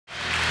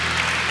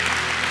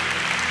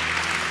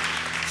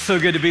So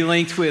good to be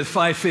linked with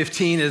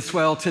 515 as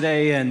well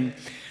today, and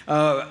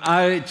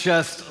I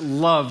just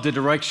love the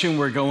direction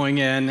we're going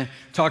in,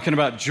 talking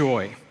about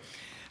joy.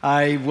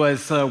 I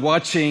was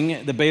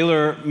watching the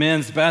Baylor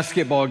men's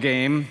basketball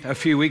game a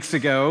few weeks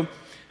ago.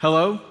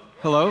 Hello?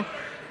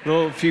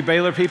 A few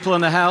Baylor people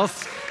in the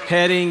house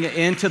heading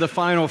into the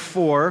Final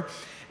Four.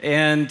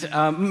 And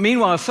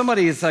meanwhile,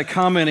 somebody is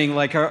commenting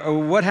like,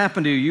 what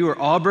happened to you? You were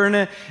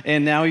Auburn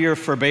and now you're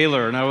for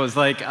Baylor. And I was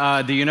like,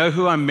 do you know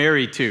who I'm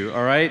married to,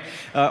 all right?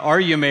 Are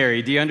you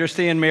married? Do you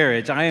understand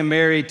marriage? I am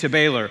married to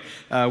Baylor.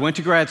 Went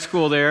to grad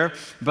school there,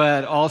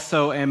 but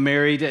also am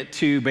married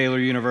to Baylor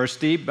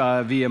University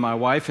via my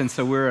wife. And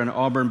so we're an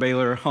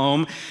Auburn-Baylor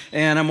home.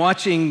 And I'm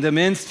watching the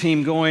men's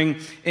team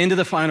going into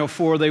the Final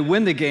Four. They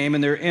win the game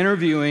and they're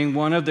interviewing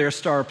one of their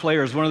star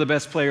players, one of the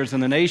best players in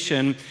the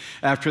nation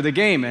after the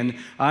game. And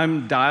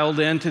I'm dialed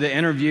into the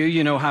interview.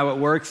 You know how it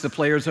works. The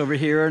player's over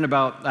here, and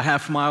about a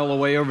half mile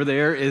away over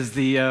there is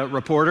the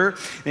reporter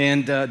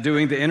and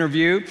doing the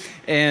interview.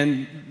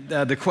 And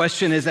the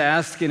question is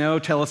asked,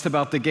 tell us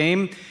about the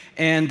game.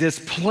 And this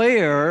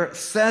player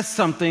says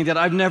something that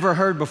I've never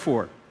heard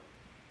before.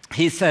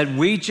 He said,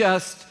 "We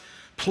just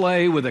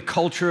play with a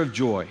culture of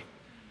joy."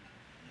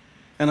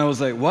 And I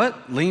was like,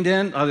 what? Leaned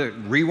in,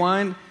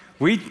 rewind.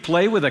 We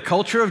play with a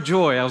culture of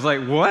joy. I was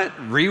like, what?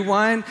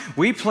 Rewind?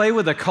 We play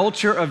with a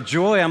culture of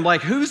joy. I'm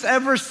like, who's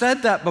ever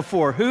said that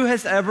before? Who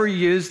has ever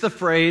used the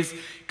phrase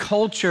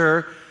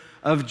culture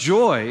of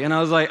joy? And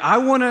I was like, I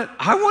want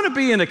to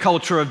be in a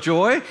culture of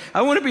joy.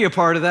 I want to be a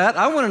part of that.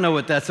 I want to know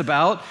what that's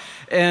about.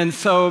 And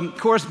so, of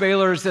course,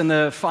 Baylor's in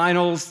the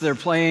finals. They're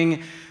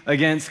playing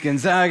against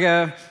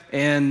Gonzaga,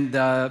 and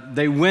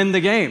they win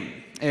the game.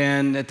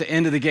 And at the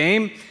end of the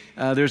game,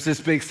 there's this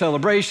big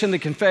celebration, the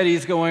confetti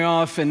is going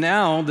off, and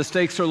now the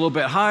stakes are a little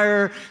bit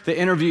higher. The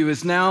interview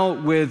is now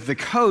with the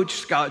coach,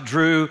 Scott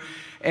Drew,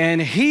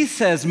 and he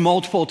says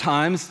multiple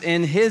times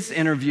in his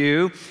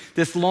interview,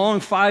 this long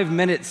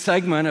 5-minute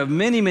segment of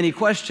many, many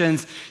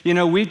questions,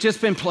 we've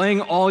just been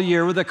playing all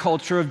year with a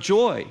culture of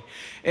joy.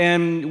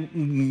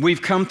 And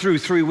we've come through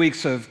 3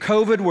 weeks of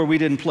COVID where we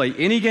didn't play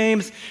any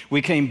games.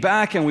 We came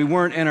back and we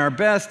weren't in our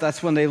best.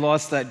 That's when they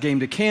lost that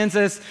game to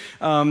Kansas.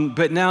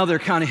 But now they're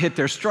kind of hit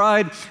their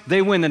stride.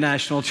 They win the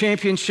national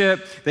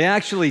championship. They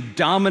actually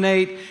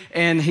dominate.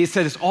 And he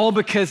said it's all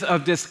because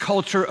of this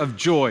culture of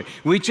joy.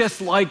 We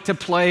just like to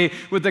play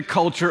with the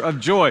culture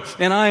of joy.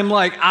 And I'm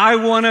like, I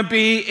want to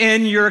be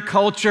in your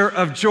culture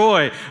of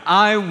joy.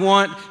 I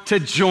want to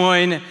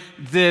join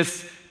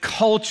this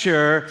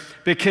culture,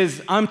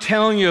 because I'm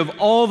telling you, of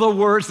all the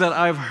words that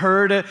I've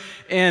heard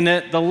in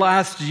the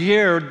last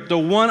year, the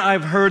one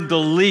I've heard the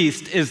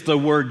least is the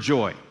word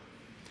joy.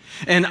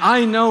 And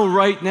I know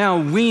right now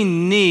we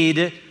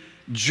need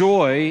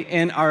joy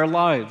in our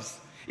lives.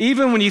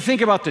 Even when you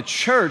think about the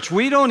church,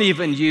 we don't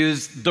even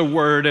use the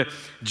word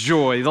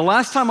joy. The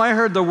last time I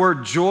heard the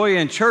word joy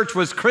in church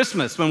was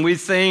Christmas, when we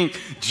sing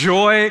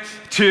joy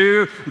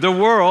to the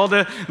world,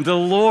 the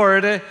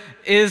Lord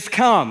is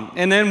come.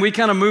 And then we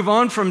kind of move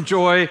on from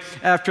joy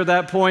after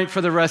that point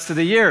for the rest of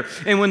the year.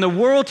 And when the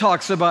world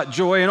talks about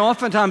joy, and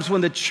oftentimes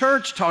when the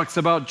church talks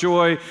about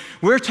joy,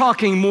 we're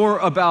talking more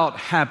about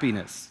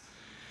happiness.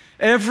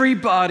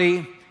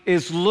 Everybody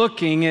is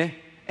looking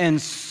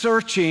and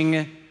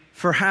searching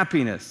for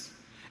happiness.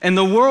 And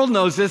the world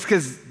knows this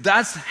because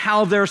that's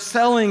how they're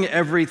selling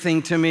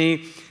everything to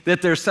me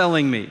that they're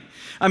selling me.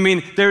 I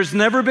mean, there's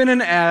never been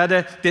an ad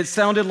that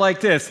sounded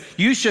like this.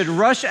 You should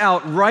rush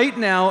out right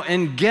now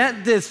and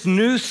get this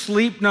new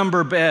Sleep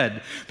Number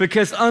bed,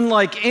 because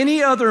unlike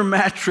any other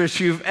mattress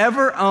you've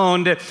ever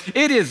owned, it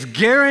is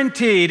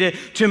guaranteed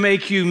to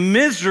make you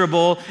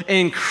miserable,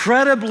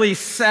 incredibly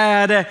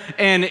sad,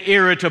 and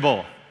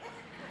irritable.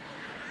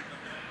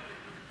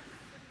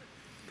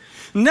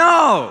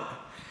 No,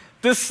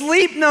 the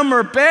Sleep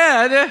Number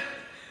bed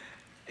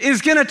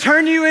is going to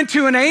turn you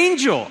into an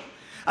angel.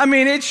 I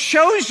mean, it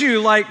shows you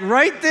like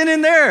right then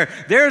and there.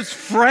 There's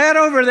Fred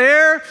over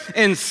there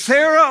and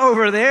Sarah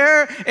over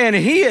there, and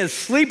he is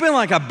sleeping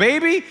like a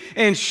baby,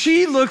 and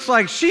she looks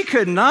like she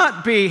could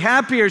not be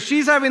happier.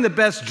 She's having the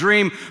best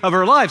dream of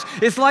her life.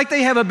 It's like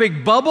they have a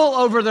big bubble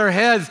over their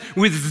heads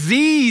with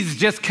Z's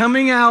just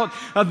coming out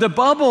of the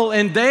bubble,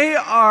 and they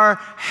are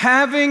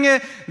having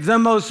the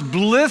most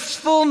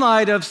blissful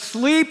night of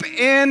sleep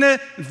in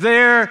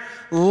their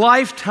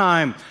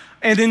lifetime.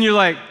 And then you're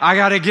like, I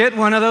got to get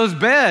one of those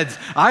beds.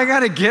 I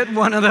got to get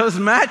one of those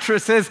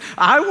mattresses.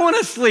 I want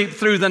to sleep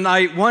through the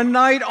night one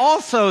night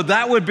also.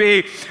 That would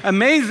be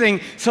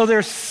amazing. So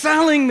they're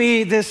selling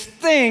me this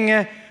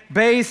thing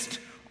based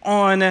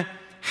on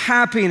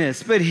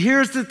happiness. But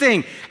here's the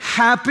thing.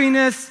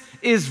 Happiness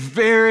is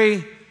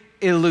very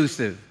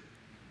elusive.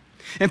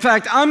 In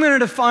fact, I'm going to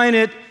define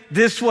it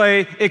this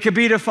way. It could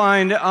be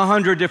defined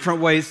 100 different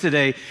ways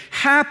today.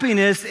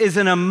 Happiness is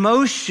an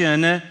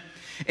emotion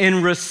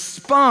in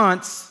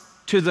response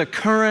to the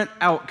current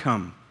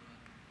outcome.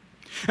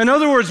 In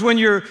other words, when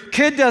your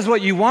kid does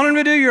what you want them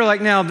to do, you're like,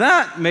 now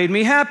that made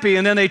me happy.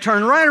 And then they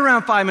turn right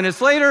around 5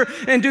 minutes later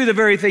and do the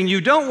very thing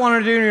you don't want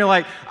them to do, and you're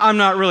like, I'm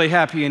not really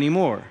happy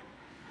anymore.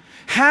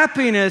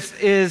 happiness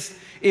is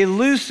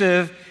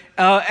elusive.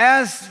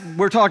 As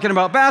we're talking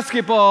about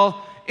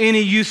basketball,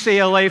 any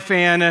UCLA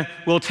fan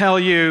will tell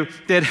you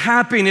that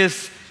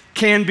happiness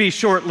can be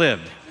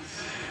short-lived.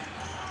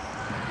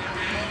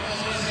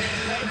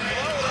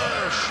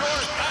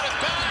 Short, got it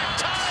back,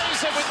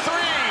 ties it with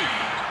three.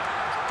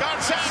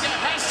 Gonzaga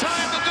has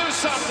time to do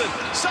something.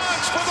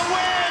 Sox for the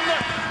win.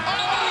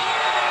 Oh,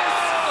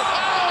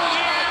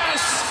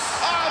 yes!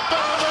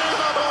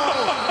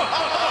 Unbelievable!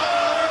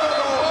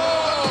 Unbelievable!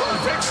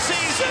 Perfect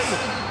season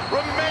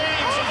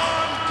remains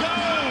on go.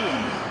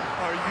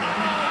 Are you?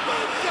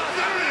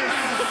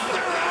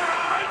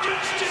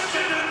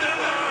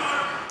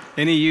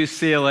 Any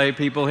UCLA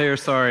people here?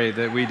 Sorry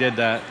that we did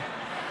that.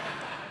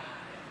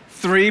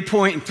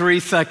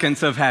 3.3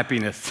 seconds of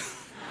happiness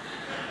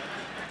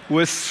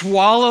was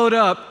swallowed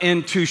up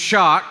into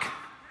shock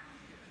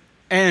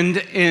and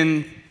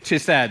into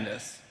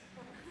sadness.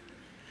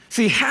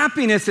 See,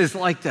 happiness is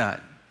like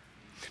that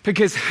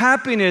because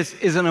happiness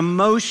is an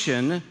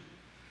emotion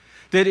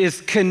that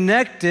is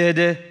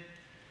connected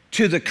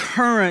to the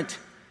current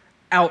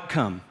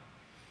outcome.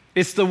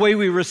 It's the way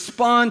we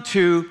respond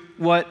to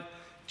what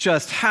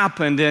just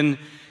happened, and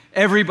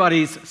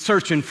everybody's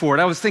searching for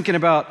it. I was thinking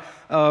about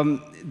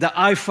the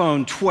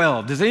iPhone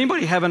 12. Does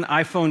anybody have an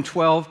iPhone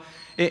 12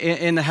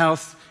 in the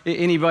house?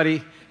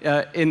 Anybody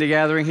in the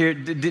gathering here?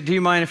 Do you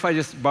mind if I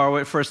just borrow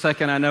it for a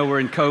second? I know we're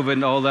in COVID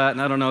and all that,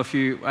 and I don't know if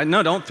you...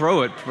 No, don't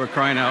throw it, for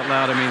crying out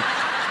loud. I mean,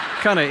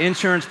 what kind of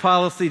insurance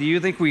policy do you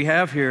think we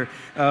have here?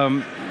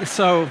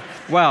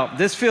 Wow,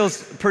 this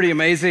feels pretty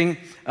amazing,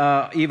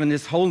 even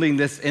just holding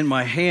this in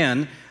my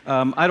hand.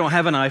 I don't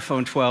have an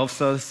iPhone 12,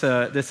 so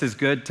this is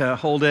good to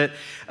hold it.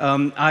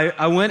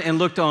 I went and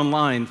looked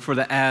online for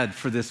the ad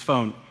for this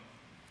phone.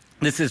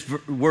 This is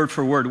word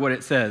for word what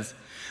it says.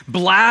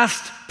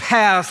 Blast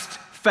past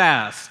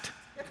fast.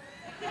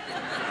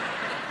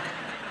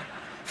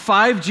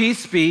 5G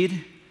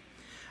speed,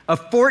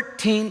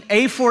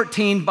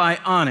 A14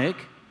 Bionic,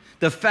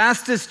 the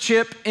fastest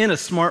chip in a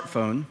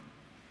smartphone,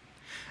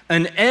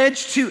 an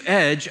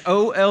edge-to-edge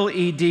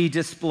OLED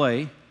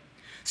display,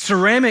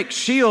 ceramic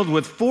shield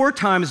with 4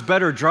 times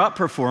better drop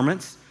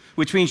performance,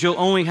 which means you'll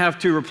only have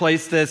to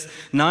replace this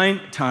 9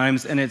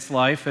 times in its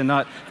life and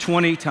not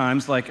 20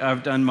 times like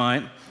I've done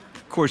mine.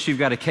 Of course, you've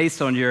got a case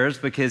on yours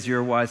because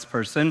you're a wise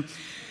person.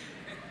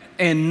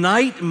 And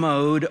night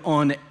mode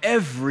on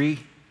every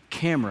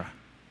camera.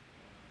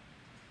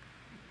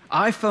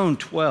 iPhone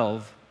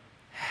 12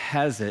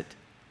 has it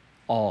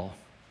all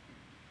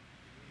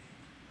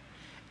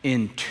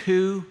in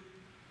 2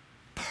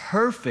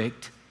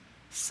 perfect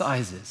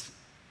sizes.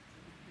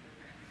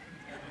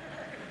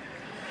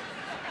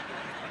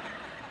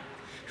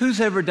 Who's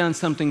ever done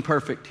something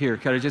perfect here?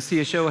 Can I just see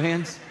a show of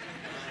hands?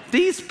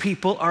 These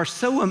people are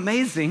so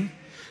amazing.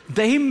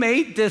 They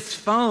made this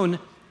phone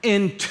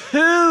in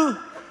 2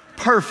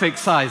 perfect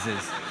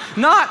sizes.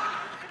 Not,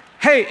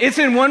 hey, it's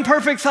in one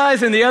perfect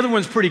size and the other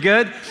one's pretty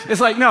good.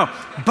 It's like, no,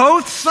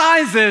 both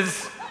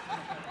sizes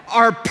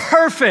are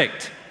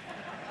perfect.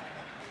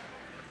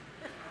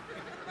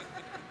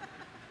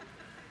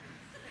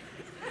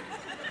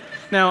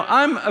 Now,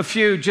 I'm a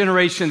few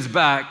generations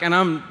back and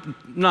I'm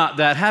not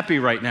that happy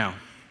right now.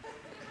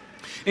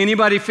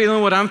 Anybody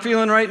feeling what I'm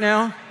feeling right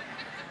now?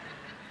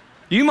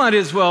 You might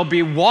as well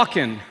be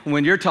walking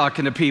when you're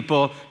talking to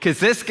people because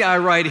this guy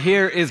right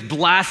here is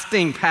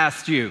blasting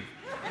past you.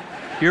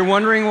 You're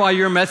wondering why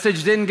your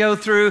message didn't go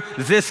through?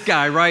 This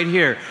guy right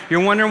here.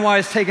 You're wondering why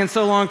it's taking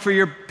so long for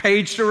your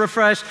page to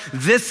refresh?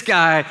 This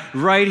guy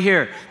right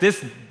here.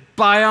 This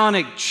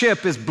bionic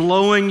chip is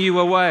blowing you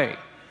away.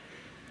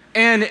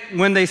 And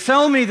when they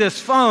sell me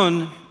this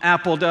phone,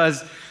 Apple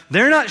does,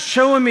 they're not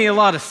showing me a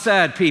lot of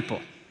sad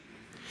people.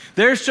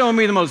 They're showing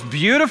me the most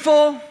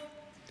beautiful,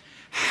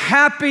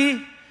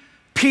 happy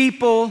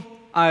people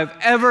I've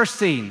ever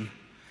seen.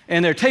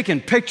 And they're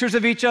taking pictures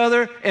of each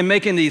other and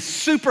making these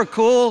super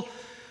cool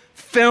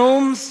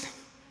films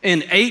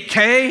in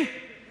 8K.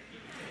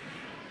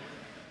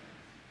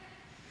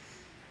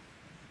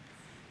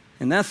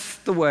 And that's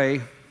the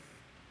way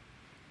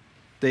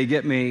they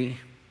get me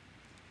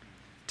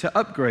to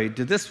upgrade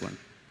to this one.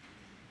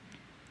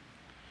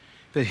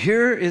 But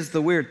here is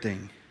the weird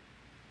thing.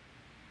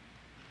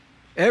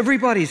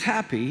 Everybody's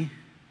happy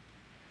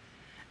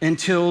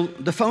until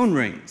the phone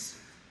rings.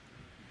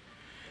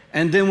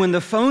 And then when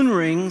the phone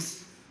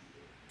rings,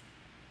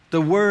 the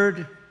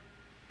word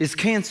is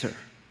cancer.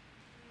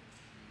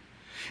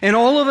 And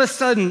all of a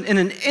sudden, in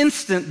an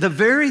instant, the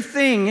very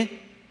thing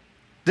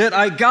that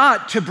I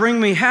got to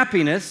bring me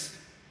happiness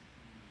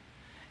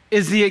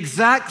is the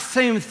exact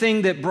same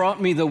thing that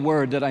brought me the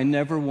word that I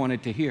never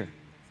wanted to hear.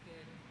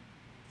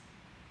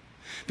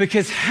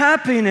 Because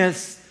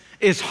happiness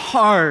is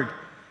hard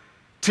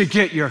to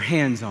get your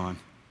hands on.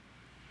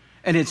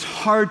 And it's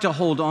hard to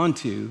hold on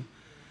to.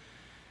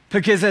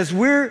 Because as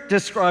we're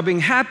describing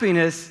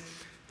happiness,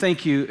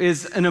 thank you,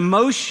 is an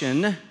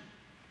emotion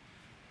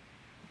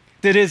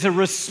that is a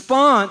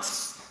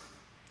response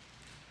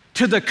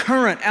to the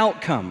current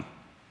outcome.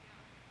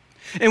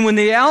 And when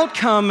the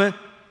outcome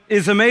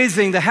is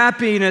amazing, the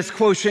happiness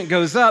quotient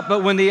goes up,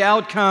 but when the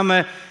outcome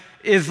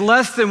is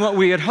less than what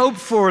we had hoped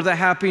for, the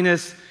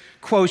happiness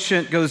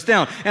quotient goes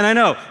down. And I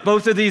know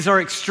both of these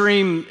are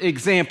extreme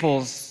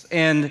examples,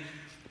 and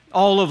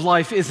all of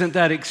life isn't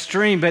that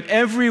extreme, but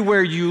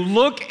everywhere you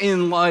look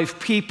in life,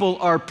 people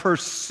are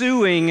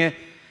pursuing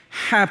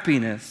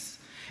happiness.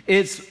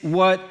 It's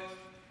what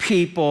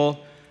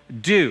people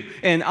do.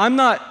 And I'm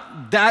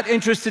not that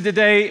interested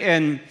today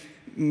in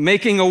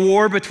making a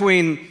war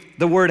between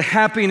the word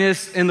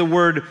happiness and the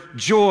word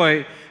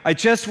joy. I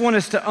just want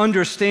us to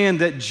understand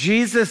that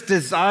Jesus'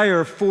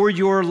 desire for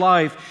your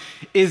life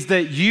is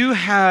that you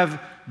have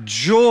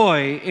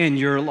joy in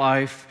your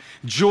life,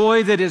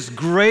 joy that is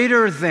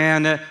greater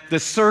than the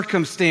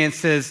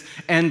circumstances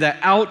and the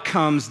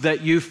outcomes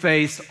that you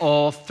face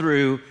all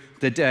through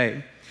the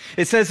day.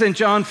 It says in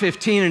John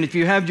 15, and if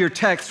you have your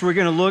text, we're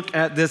going to look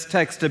at this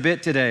text a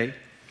bit today.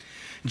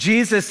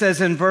 Jesus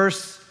says in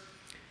verse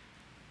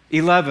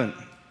 11,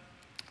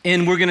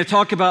 and we're going to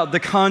talk about the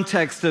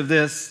context of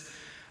this,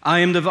 I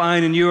am the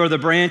vine and you are the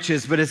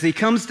branches, but as he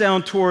comes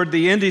down toward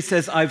the end, he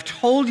says, I've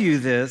told you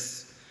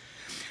this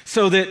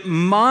so that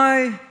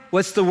my,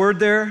 what's the word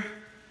there?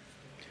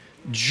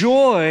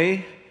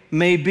 Joy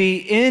may be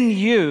in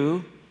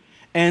you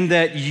and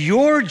that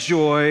your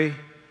joy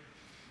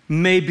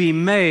may be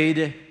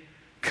made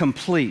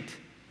complete.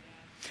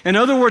 In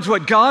other words,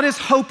 what God is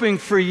hoping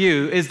for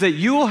you is that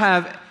you will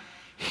have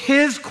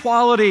His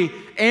quality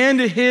and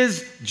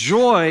His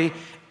joy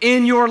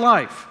in your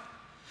life.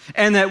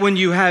 And that when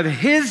you have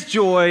His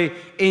joy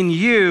in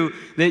you,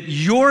 that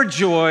your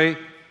joy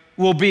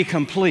will be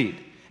complete.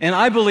 And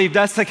I believe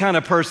that's the kind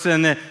of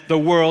person that the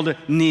world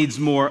needs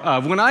more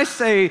of. When I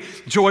say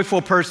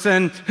joyful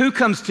person, who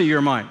comes to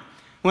your mind?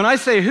 When I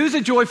say who's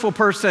a joyful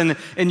person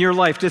in your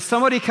life, does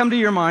somebody come to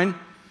your mind?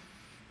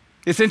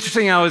 It's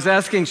interesting, I was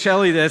asking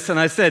Shelly this, and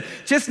I said,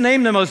 just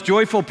name the most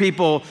joyful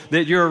people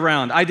that you're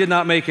around. I did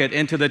not make it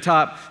into the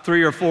top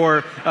 3 or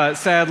 4,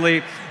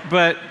 sadly,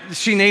 but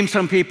she named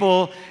some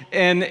people,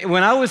 and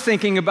when I was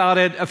thinking about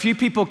it, a few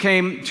people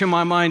came to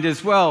my mind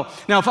as well.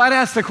 Now, if I'd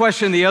ask the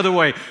question the other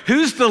way,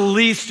 who's the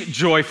least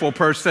joyful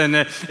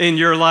person in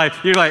your life?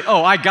 You're like,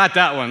 oh, I got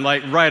that one,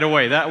 like right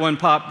away. That one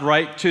popped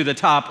right to the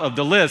top of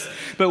the list.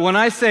 But when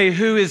I say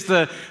who is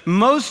the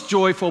most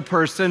joyful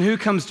person, who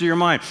comes to your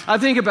mind? I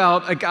think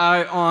about a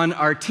guy on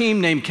our team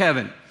named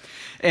Kevin.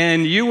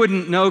 And you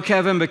wouldn't know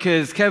Kevin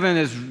because Kevin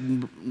is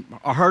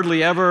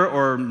hardly ever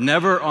or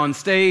never on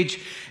stage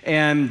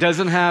and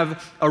doesn't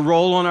have a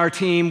role on our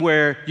team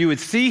where you would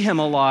see him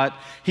a lot.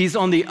 He's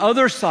on the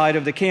other side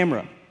of the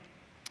camera.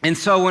 And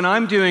so when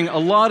I'm doing a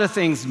lot of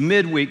things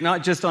midweek,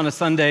 not just on a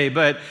Sunday,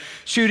 but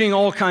shooting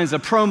all kinds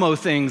of promo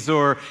things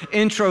or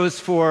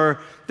intros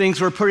for things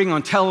we're putting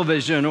on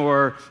television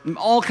or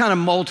all kind of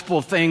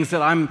multiple things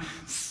that I'm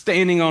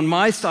standing on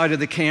my side of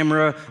the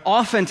camera,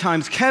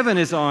 oftentimes Kevin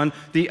is on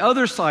the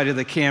other side of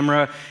the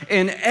camera,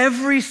 and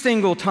every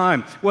single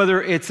time,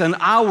 whether it's an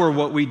hour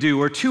what we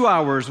do or 2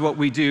 hours what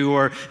we do,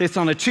 or it's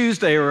on a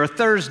Tuesday or a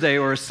Thursday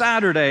or a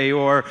Saturday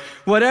or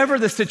whatever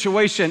the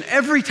situation,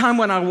 every time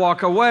when I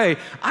walk away,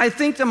 I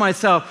think to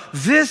myself,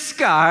 this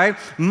guy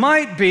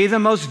might be the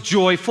most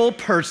joyful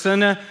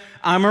person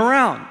I'm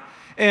around.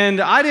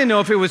 And I didn't know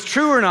if it was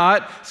true or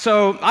not,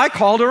 so I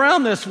called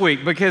around this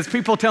week because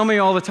people tell me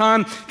all the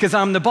time, because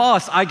I'm the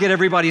boss, I get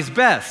everybody's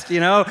best, you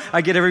know?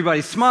 I get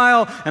everybody's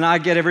smile, and I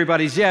get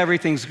everybody's, yeah,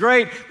 everything's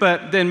great,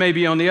 but then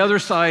maybe on the other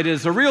side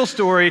is a real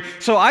story.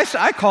 So I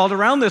called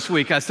around this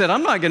week. I said,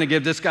 I'm not going to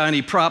give this guy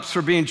any props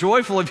for being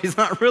joyful if he's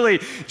not really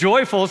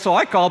joyful, so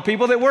I called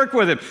people that work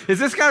with him. Is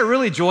this guy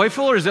really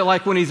joyful, or is it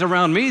like when he's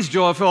around me, he's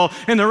joyful,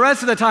 and the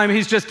rest of the time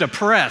he's just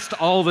depressed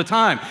all the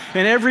time?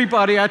 And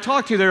everybody I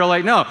talk to, they're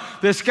like, no,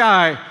 this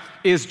guy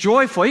is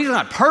joyful. He's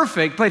not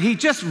perfect, but he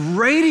just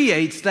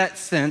radiates that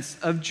sense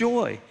of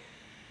joy.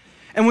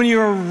 And when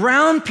you're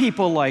around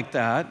people like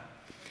that,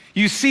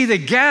 you see the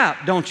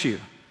gap, don't you?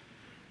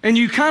 And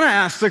you kind of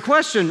ask the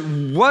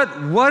question,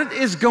 what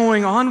is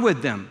going on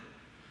with them?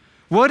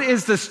 What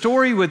is the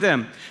story with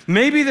them?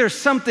 Maybe there's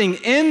something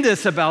in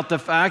this about the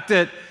fact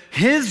that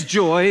his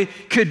joy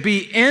could be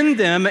in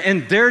them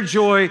and their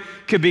joy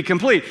could be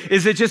complete.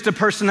 Is it just a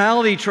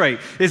personality trait?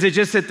 Is it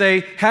just that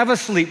they have a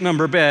sleep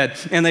number bed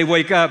and they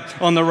wake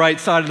up on the right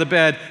side of the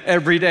bed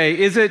every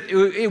day?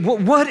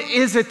 What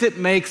is it that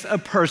makes a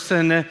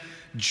person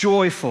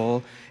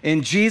joyful?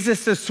 And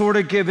Jesus is sort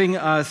of giving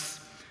us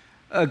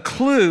a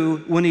clue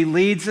when he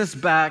leads us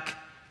back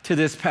to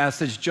this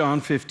passage,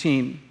 John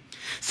 15.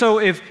 So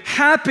if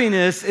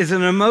happiness is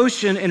an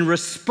emotion in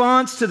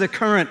response to the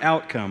current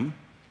outcome,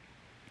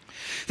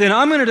 then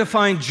I'm going to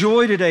define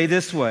joy today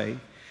this way,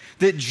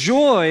 that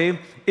joy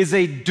is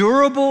a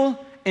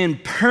durable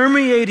and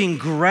permeating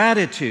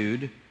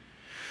gratitude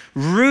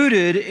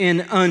rooted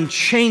in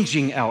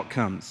unchanging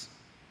outcomes.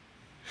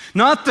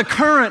 Not the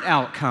current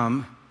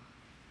outcome,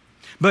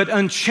 but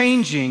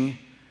unchanging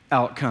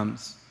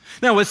outcomes.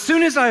 Now, as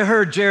soon as I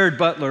heard Jared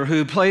Butler,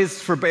 who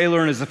plays for Baylor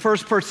and is the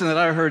first person that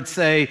I heard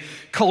say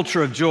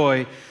culture of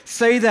joy,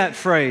 say that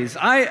phrase,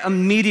 I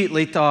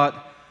immediately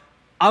thought,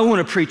 I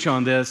want to preach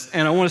on this,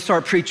 and I want to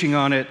start preaching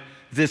on it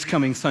this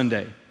coming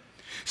Sunday.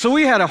 So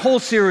we had a whole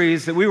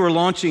series that we were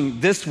launching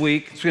this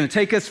week. It's going to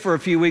take us for a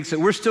few weeks that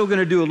we're still going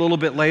to do a little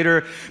bit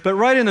later. But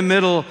right in the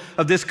middle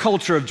of this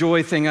culture of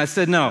joy thing, I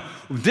said, no,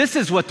 this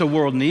is what the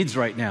world needs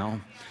right now.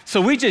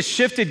 So we just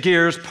shifted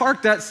gears,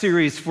 parked that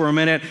series for a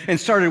minute, and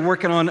started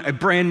working on a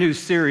brand new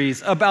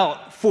series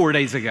about 4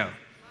 days ago.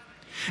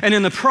 And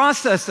in the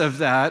process of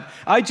that,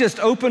 I just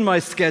opened my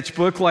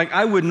sketchbook like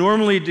I would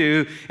normally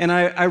do, and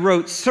I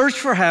wrote, Search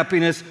for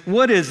Happiness.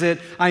 What is it?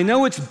 I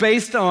know it's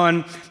based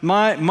on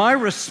my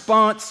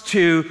response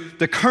to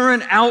the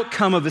current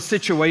outcome of a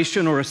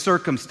situation or a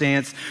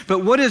circumstance,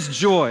 but what is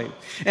joy?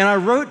 And I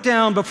wrote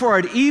down, before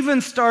I'd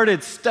even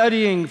started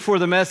studying for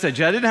the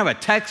message, I didn't have a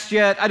text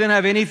yet, I didn't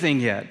have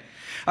anything yet.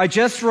 I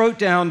just wrote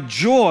down,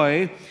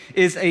 joy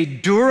is a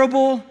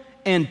durable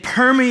and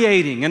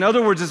permeating. In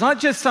other words, it's not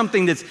just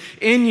something that's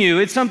in you,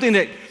 it's something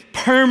that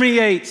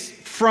permeates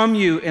from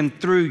you and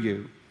through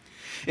you.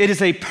 It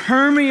is a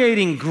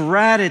permeating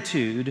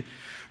gratitude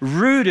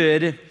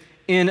rooted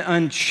in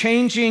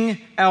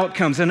unchanging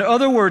outcomes. In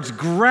other words,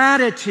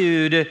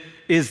 gratitude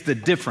is the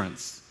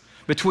difference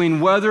between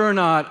whether or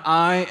not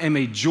I am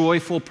a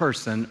joyful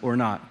person or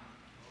not.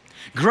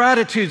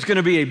 Gratitude is going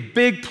to be a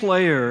big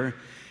player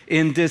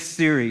in this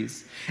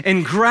series.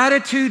 And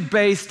gratitude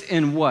based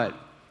in what?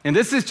 And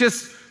this is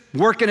just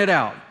working it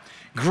out.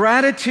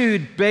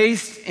 Gratitude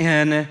based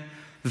in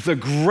the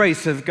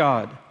grace of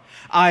God.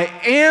 I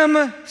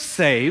am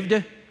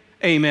saved,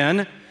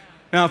 amen.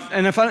 Now,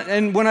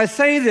 and when I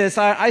say this,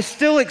 I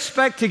still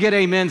expect to get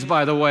amens,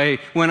 by the way,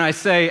 when I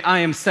say I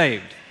am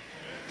saved.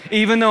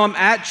 Even though I'm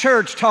at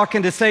church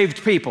talking to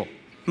saved people,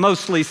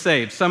 mostly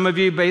saved. Some of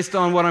you, based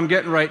on what I'm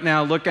getting right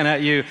now, looking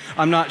at you,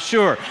 I'm not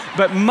sure.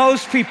 But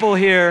most people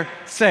here,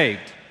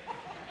 saved.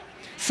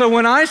 So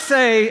when I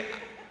say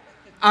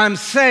I'm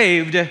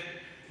saved,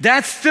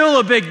 that's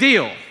still a big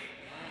deal.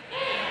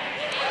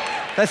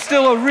 That's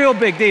still a real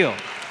big deal.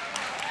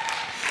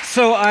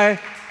 So I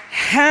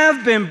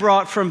have been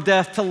brought from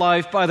death to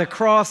life by the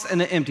cross and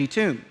the empty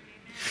tomb.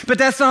 But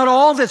that's not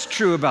all that's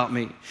true about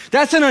me.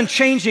 That's an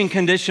unchanging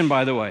condition,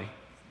 by the way.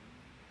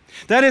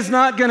 That is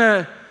not going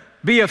to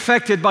be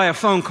affected by a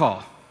phone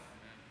call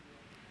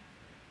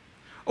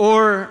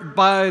or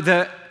by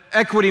the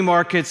equity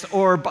markets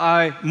or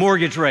by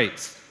mortgage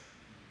rates.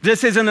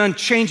 This is an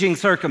unchanging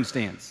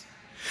circumstance.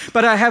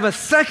 But I have a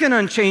second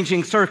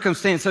unchanging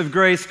circumstance of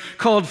grace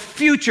called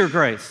future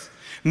grace,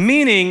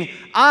 meaning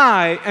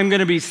I am going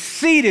to be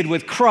seated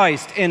with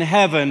Christ in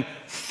heaven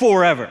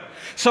forever.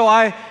 So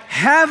I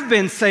have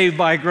been saved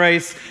by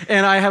grace,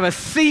 and I have a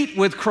seat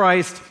with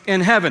Christ in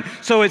heaven.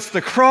 So it's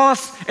the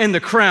cross and the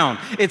crown.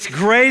 It's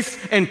grace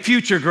and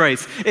future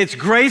grace. It's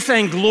grace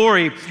and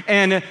glory,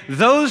 and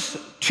those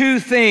two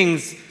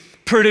things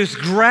produce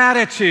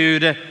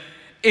gratitude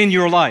in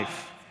your life.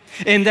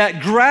 And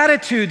that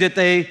gratitude that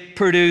they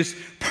produce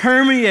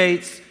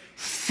permeates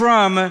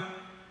from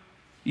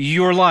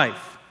your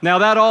life. Now,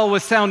 that all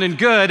was sounding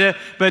good,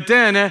 but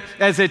then,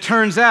 as it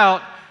turns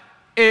out,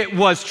 it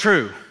was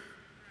true.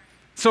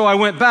 So I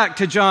went back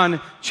to John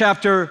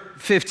chapter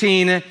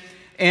 15,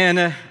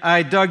 and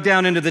I dug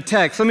down into the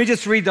text. Let me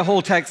just read the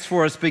whole text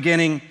for us,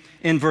 beginning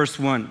in verse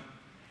 1.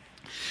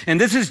 And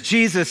this is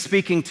Jesus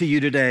speaking to you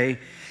today.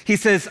 He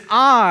says,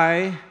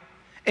 I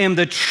am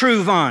the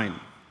true vine,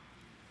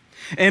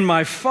 and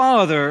my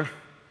Father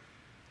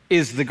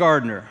is the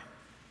gardener.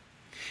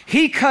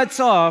 He cuts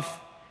off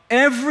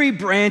every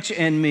branch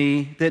in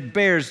me that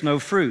bears no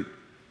fruit,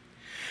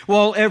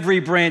 while every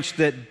branch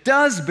that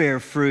does bear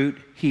fruit,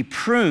 he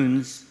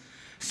prunes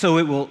so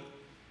it will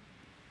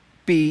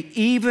be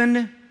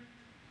even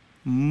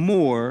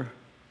more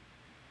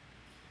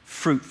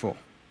fruitful.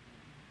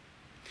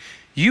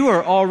 You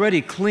are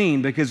already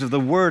clean because of the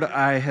word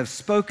I have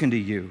spoken to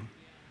you.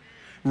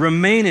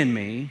 Remain in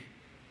me,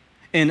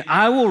 and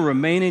I will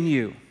remain in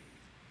you.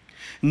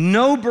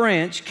 No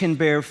branch can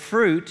bear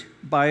fruit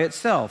by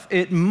itself.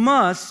 It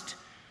must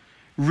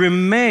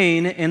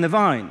remain in the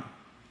vine.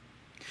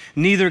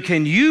 Neither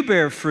can you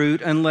bear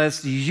fruit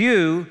unless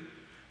you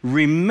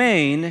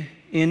remain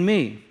in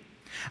me.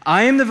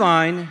 I am the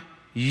vine,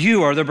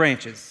 you are the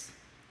branches.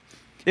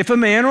 If a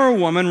man or a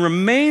woman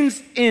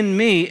remains in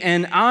me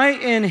and I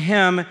in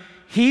him,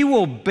 he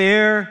will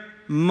bear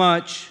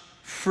much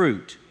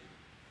fruit.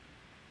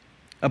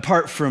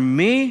 Apart from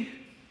me,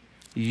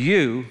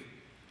 you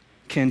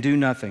can do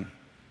nothing.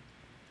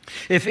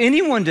 If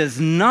anyone does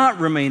not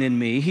remain in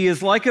me, he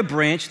is like a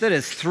branch that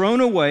is thrown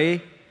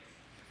away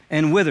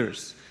and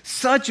withers.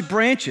 Such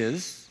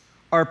branches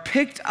are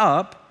picked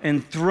up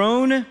and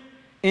thrown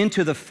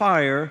into the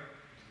fire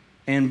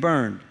and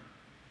burned.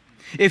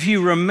 If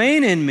you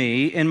remain in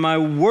me and my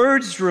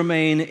words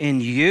remain in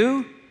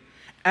you,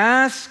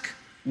 ask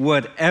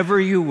whatever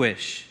you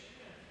wish,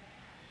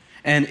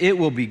 and it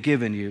will be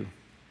given you.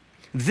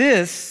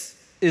 This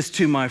is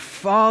to my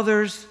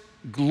Father's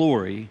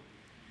glory,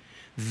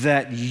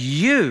 that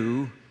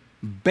you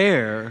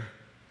bear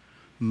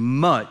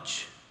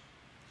much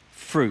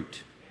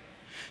fruit,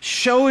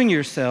 showing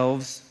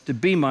yourselves to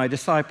be my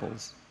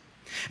disciples.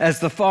 As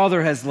the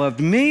Father has loved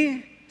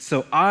me,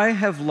 so I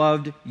have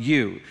loved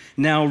you.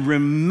 Now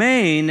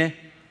remain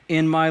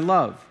in my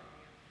love.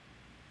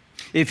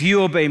 If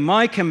you obey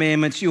my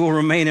commandments, you will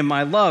remain in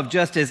my love,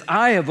 just as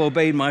I have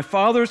obeyed my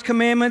Father's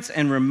commandments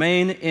and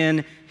remain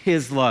in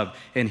his love.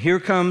 And here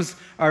comes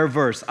our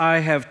verse. I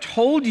have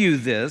told you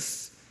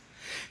this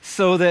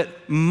so that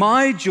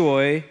my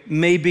joy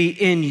may be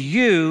in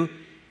you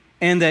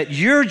and that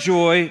your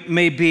joy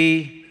may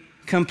be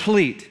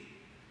complete.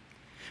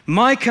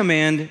 My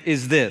command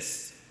is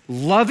this: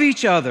 love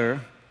each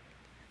other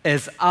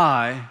as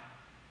I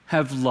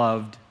have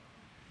loved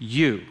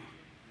you.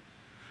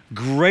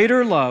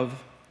 Greater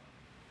love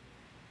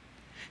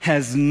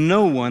has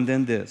no one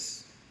than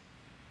this,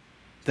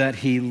 that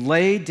he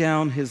laid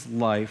down his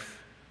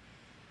life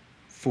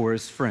for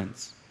his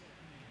friends.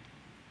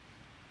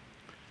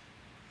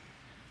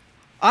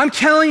 I'm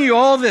telling you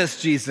all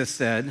this, Jesus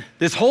said.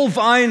 This whole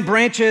vine,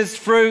 branches,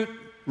 fruit,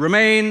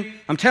 remain.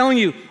 I'm telling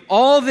you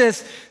all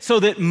this so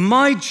that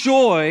my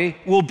joy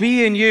will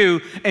be in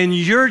you and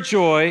your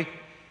joy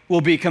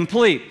will be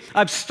complete.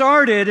 I've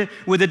started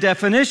with a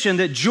definition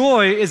that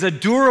joy is a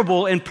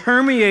durable and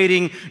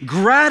permeating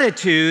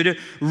gratitude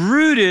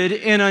rooted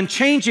in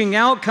unchanging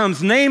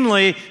outcomes,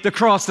 namely the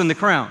cross and the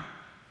crown.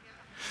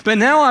 But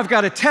now I've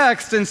got a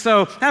text, and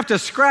so I have to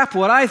scrap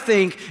what I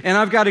think, and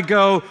I've got to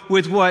go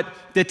with what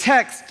the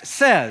text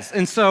says.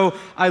 And so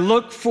I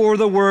look for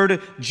the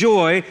word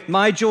joy,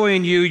 my joy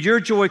in you,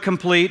 your joy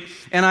complete,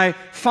 and I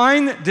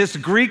find this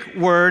Greek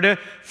word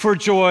for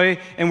joy,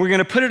 and we're going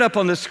to put it up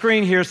on the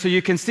screen here so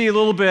you can see a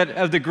little bit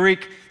of the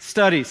Greek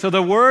study. So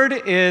the word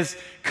is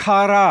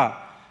chara.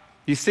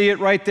 You see it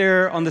right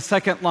there on the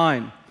second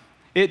line.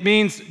 It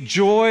means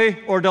joy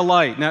or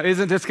delight. Now,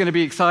 isn't this going to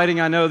be exciting?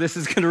 I know this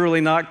is going to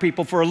really knock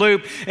people for a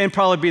loop and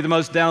probably be the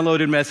most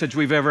downloaded message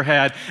we've ever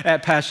had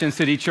at Passion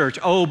City Church.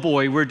 Oh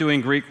boy, we're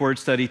doing Greek word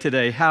study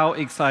today. How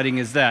exciting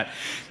is that?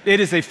 It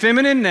is a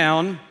feminine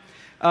noun.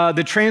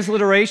 The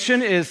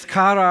transliteration is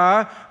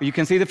chara. You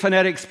can see the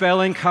phonetic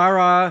spelling,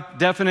 chara,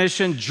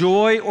 definition,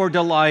 joy or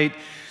delight.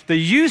 The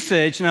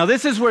usage, now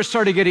this is where it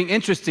started getting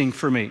interesting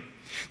for me.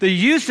 The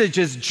usage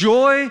is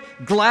joy,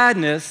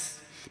 gladness,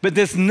 but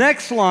this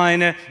next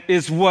line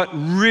is what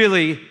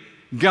really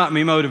got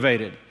me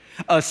motivated.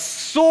 A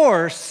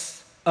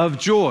source of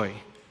joy.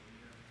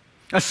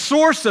 A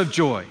source of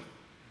joy.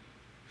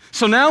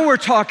 So now we're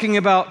talking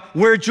about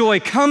where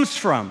joy comes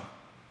from.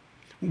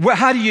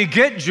 How do you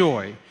get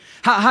joy?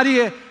 How do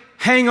you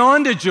hang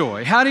on to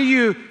joy? How do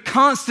you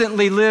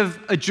constantly live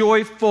a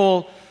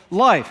joyful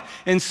life?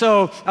 And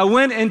so I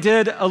went and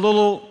did a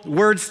little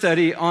word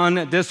study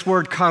on this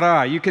word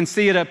chara. You can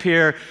see it up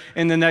here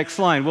in the next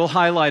line. We'll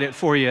highlight it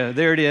for you.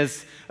 There it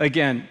is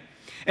again.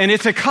 And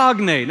it's a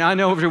cognate. Now, I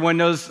know everyone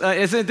knows,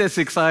 isn't this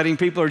exciting?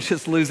 People are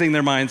just losing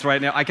their minds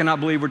right now. I cannot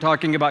believe we're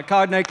talking about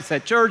cognates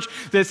at church.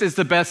 This is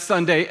the best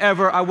Sunday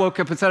ever. I woke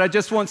up and said, I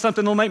just want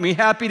something that'll make me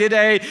happy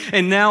today.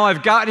 And now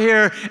I've got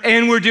here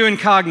and we're doing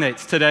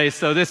cognates today.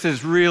 So this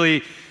is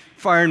really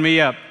firing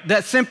me up.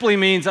 That simply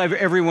means,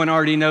 everyone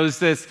already knows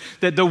this,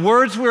 that the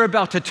words we're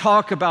about to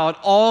talk about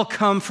all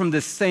come from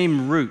the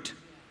same root.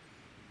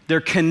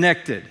 They're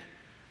connected.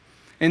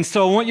 And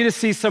so I want you to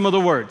see some of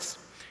the words.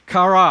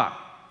 Chara.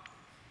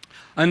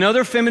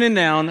 Another feminine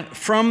noun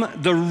from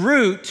the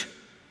root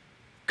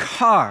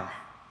char.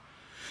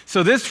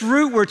 So this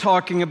root we're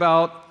talking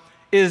about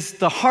is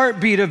the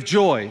heartbeat of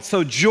joy.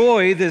 So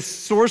joy, this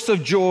source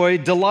of joy,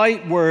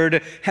 delight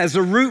word, has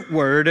a root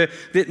word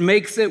that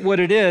makes it what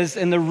it is,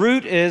 and the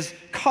root is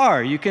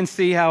char. You can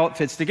see how it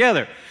fits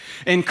together.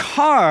 And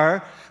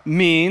char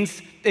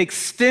means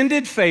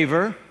extended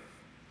favor,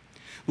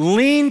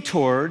 lean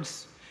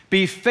towards,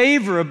 be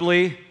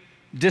favorably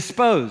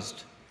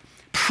disposed.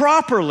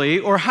 Properly,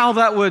 or how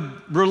that would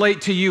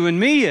relate to you and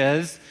me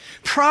is,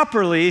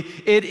 properly,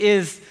 it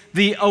is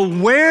the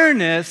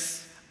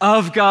awareness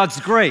of God's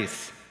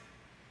grace.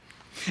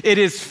 It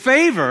is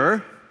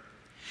favor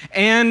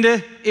and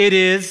it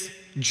is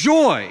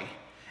joy.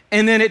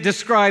 And then it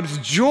describes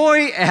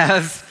joy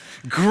as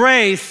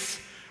grace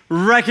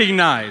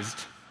recognized.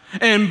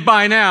 And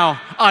by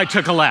now, I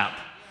took a lap.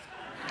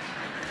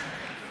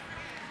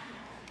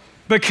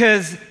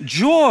 Because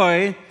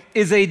joy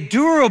is a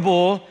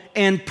durable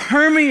and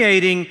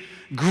permeating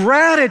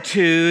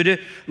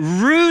gratitude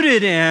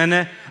rooted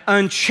in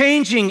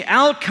unchanging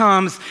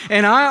outcomes.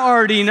 And I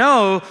already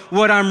know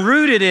what I'm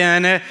rooted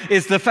in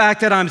is the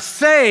fact that I'm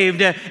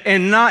saved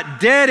and not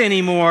dead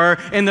anymore,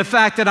 and the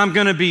fact that I'm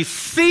going to be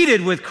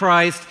seated with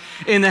Christ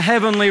in the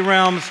heavenly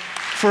realms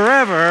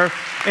forever.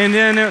 And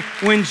then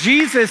when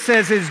Jesus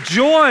says his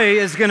joy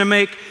is going to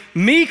make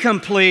me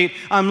complete,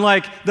 I'm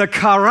like, the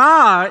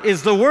chara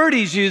is the word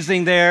he's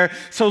using there.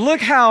 So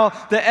look how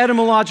the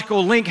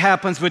etymological link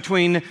happens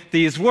between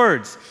these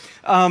words.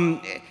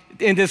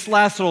 In this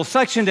last little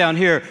section down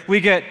here, we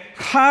get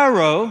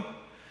charo,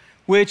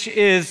 which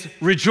is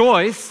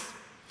rejoice.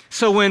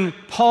 So when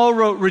Paul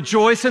wrote,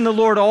 rejoice in the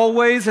Lord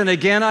always, and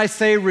again I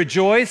say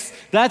rejoice,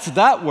 that's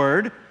that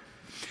word.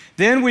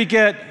 Then we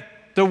get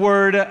the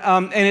word,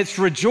 and it's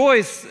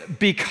rejoice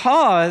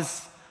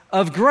because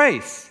of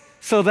grace.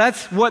 So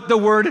that's what the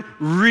word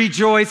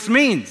rejoice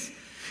means.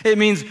 It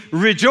means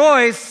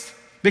rejoice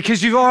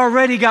because you've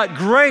already got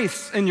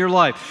grace in your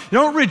life. You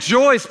don't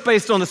rejoice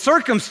based on the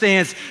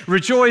circumstance,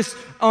 rejoice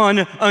on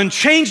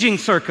unchanging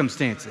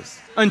circumstances,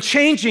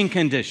 unchanging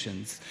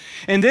conditions.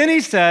 And then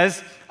he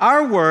says,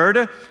 our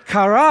word,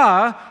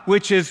 kara,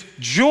 which is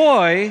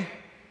joy,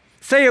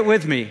 say it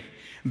with me,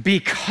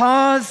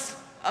 because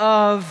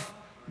of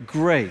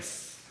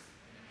grace.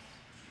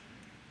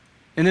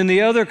 And then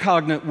the other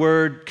cognate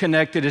word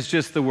connected is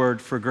just the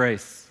word for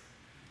grace,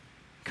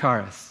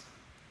 charis.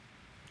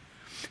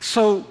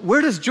 So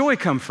where does joy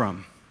come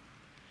from?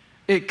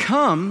 It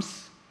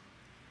comes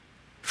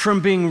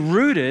from being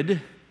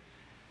rooted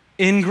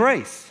in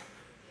grace.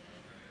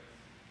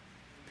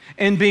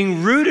 And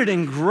being rooted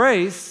in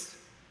grace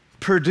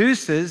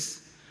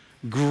produces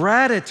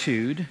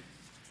gratitude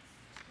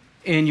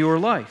in your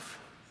life.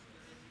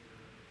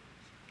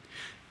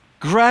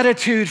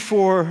 Gratitude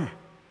for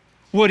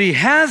what he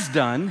has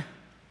done,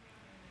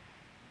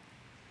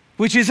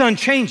 which is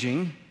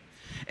unchanging,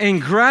 and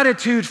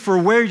gratitude for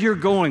where you're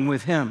going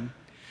with him.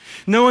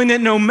 Knowing that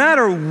no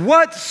matter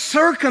what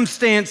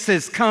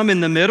circumstances come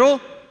in the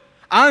middle,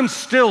 I'm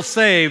still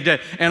saved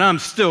and I'm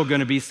still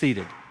going to be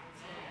seated.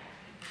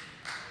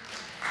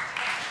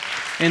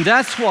 And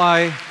that's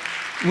why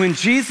when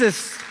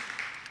Jesus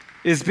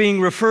is being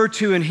referred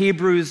to in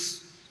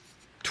Hebrews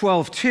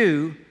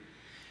 12:2,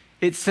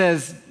 it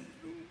says,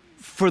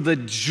 for the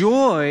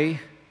joy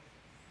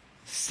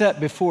set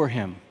before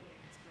him.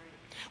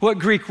 What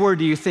Greek word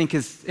do you think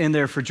is in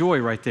there for joy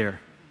right there?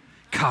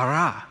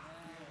 Kara.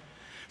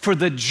 For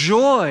the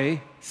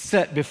joy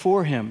set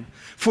before him,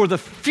 for the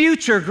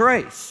future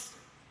grace,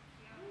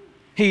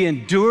 he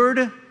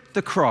endured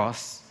the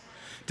cross,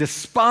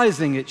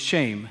 despising its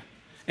shame,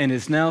 and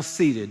is now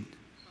seated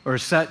or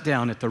sat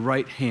down at the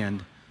right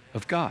hand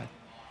of God.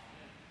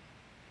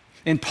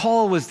 And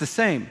Paul was the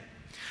same.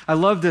 I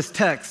love this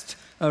text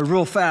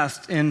real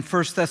fast in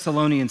 1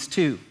 Thessalonians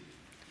 2.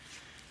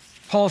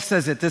 Paul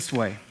says it this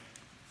way.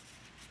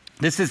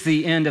 This is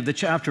the end of the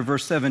chapter,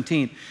 verse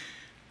 17.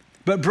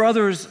 But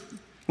brothers,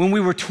 when we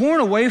were torn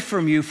away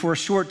from you for a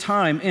short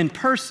time, in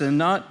person,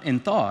 not in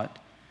thought,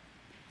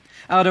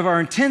 out of our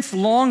intense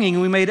longing,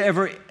 we made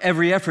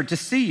every effort to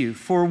see you,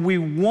 for we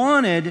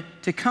wanted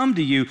to come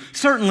to you.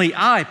 Certainly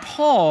I,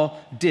 Paul,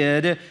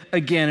 did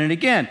again and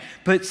again.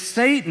 But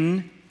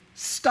Satan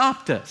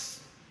stopped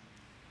us.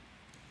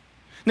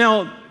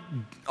 Now,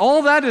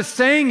 all that is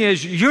saying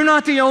is you're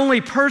not the only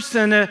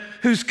person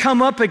who's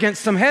come up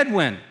against some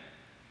headwind.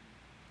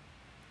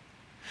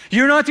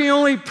 You're not the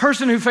only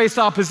person who faced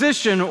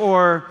opposition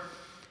or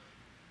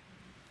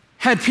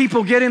had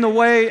people get in the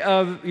way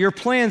of your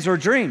plans or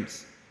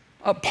dreams.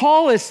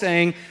 Paul is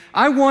saying,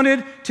 I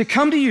wanted to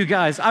come to you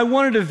guys. I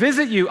wanted to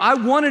visit you. I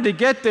wanted to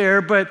get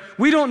there, but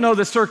we don't know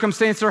the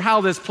circumstance or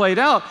how this played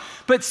out.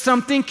 But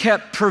something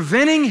kept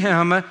preventing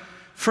him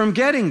from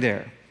getting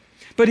there.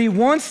 But he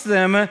wants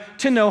them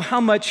to know how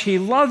much he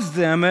loves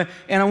them. And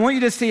I want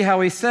you to see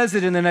how he says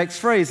it in the next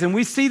phrase. And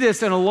we see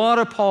this in a lot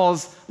of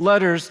Paul's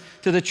letters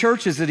to the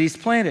churches that he's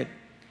planted.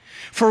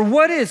 For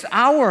what is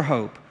our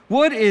hope?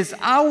 What is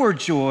our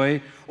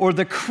joy, or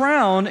the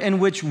crown in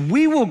which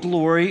we will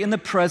glory in the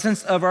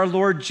presence of our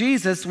Lord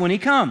Jesus when he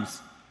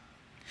comes?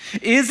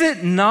 Is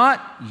it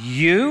not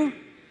you?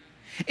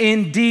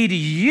 Indeed,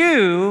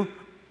 you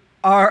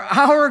are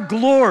our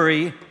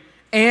glory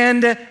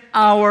and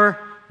our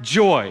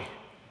joy.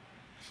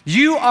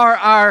 You are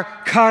our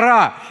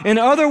kara. In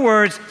other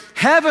words,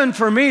 heaven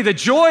for me, the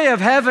joy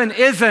of heaven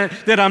isn't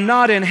that I'm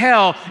not in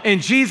hell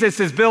and Jesus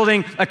is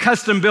building a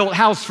custom-built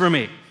house for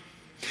me.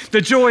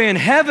 The joy in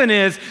heaven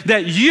is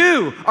that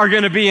you are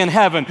going to be in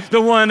heaven,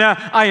 the one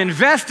I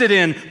invested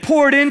in,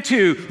 poured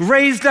into,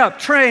 raised up,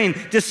 trained,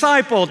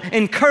 discipled,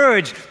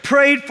 encouraged,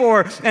 prayed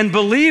for, and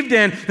believed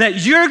in,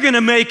 that you're going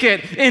to make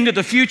it into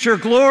the future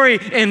glory.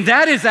 And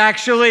that is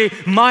actually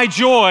my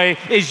joy,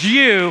 is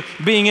you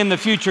being in the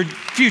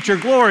future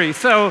glory.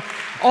 So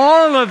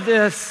all of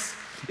this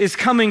is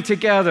coming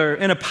together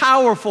in a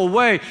powerful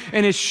way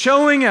and is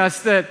showing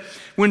us that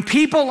when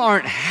people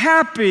aren't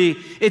happy,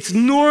 it's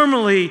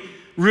normally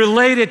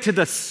related to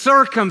the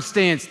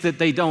circumstance that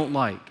they don't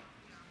like.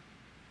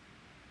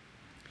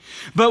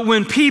 But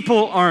when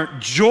people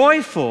aren't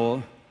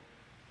joyful,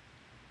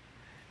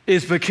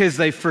 it's because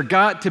they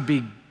forgot to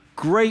be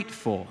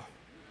grateful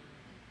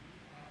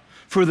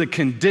for the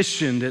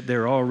condition that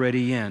they're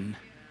already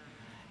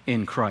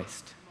in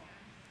Christ.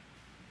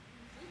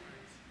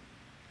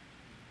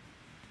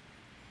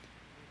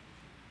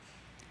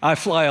 I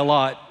fly a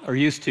lot, or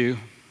used to.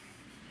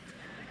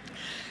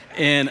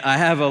 And I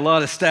have a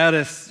lot of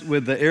status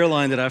with the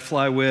airline that I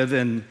fly with,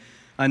 and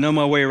I know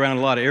my way around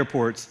a lot of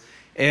airports.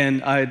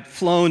 And I'd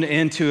flown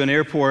into an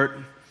airport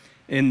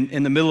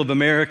in the middle of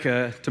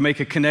America to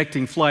make a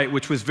connecting flight,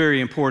 which was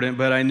very important,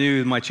 but I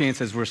knew my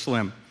chances were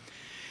slim.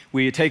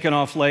 We had taken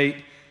off late,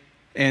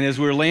 And as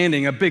we were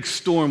landing, a big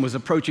storm was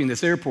approaching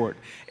this airport.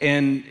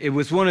 And it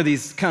was one of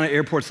these kind of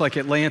airports like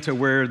Atlanta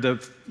where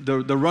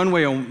the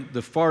runway on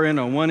the far end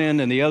on one end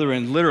and the other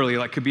end literally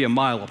like could be a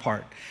mile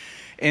apart.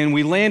 And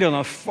we landed on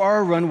a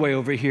far runway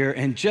over here,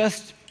 and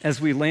just as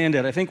we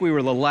landed, I think we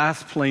were the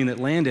last plane that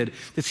landed,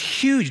 this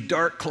huge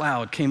dark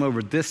cloud came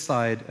over this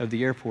side of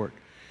the airport.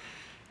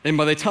 And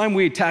by the time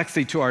we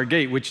taxied to our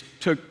gate, which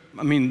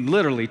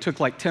literally took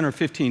like 10 or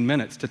 15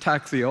 minutes to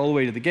taxi all the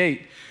way to the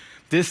gate,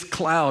 this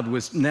cloud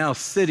was now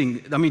sitting,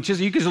 you could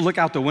just look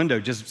out the window,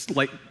 just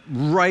like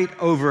right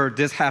over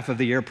this half of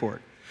the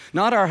airport.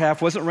 Not our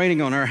half, wasn't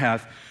raining on our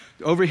half.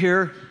 Over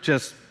here,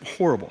 just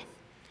horrible.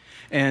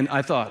 And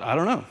I thought, I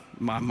don't know,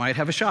 I might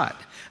have a shot.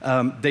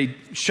 They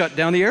shut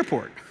down the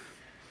airport,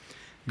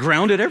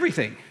 grounded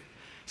everything.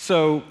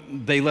 So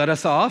they let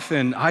us off,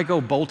 and I go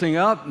bolting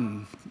up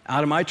and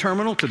out of my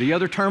terminal to the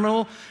other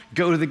terminal,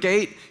 go to the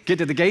gate, get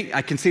to the gate.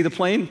 I can see the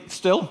plane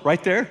still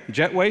right there,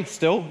 jetway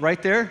still right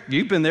there.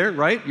 You've been there,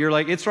 right? You're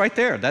like, it's right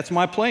there. That's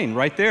my plane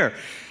right there.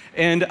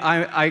 And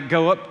I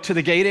go up to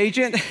the gate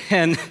agent,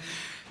 and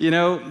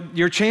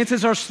your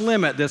chances are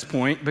slim at this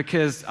point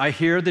because I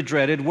hear the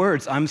dreaded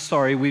words, "I'm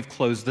sorry, we've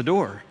closed the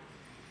door,"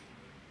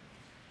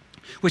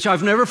 which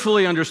I've never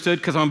fully understood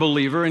because I'm a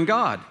believer in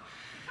God.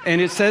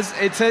 And it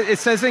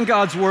says in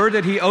God's word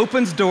that he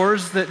opens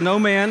doors that no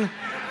man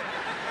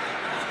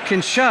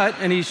can shut,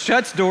 and he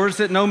shuts doors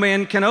that no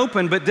man can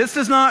open, but this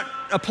does not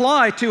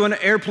apply to an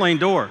airplane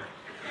door.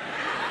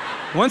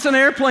 Once an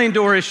airplane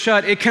door is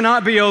shut, it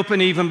cannot be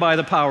opened even by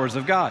the powers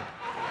of God.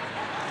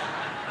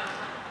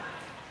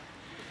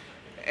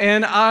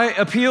 And I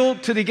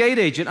appealed to the gate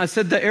agent. I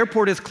said, the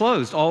airport is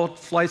closed. All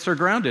flights are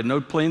grounded. No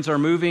planes are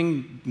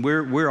moving.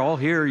 We're all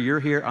here.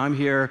 You're here. I'm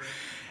here.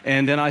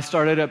 And then I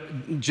started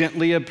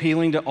gently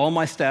appealing to all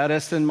my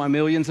status and my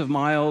millions of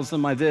miles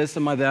and my this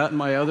and my that and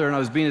my other. And I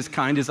was being as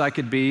kind as I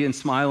could be and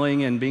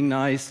smiling and being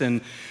nice.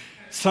 And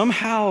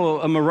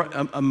somehow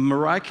a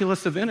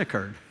miraculous event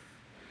occurred.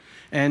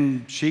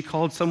 And she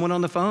called someone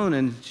on the phone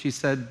and she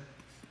said,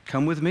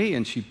 "Come with me."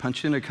 And she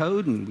punched in a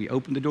code and we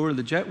opened the door to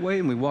the jetway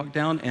and we walked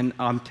down. And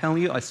I'm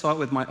telling you, I saw it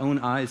with my own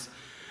eyes.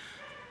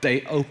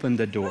 They opened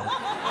the door.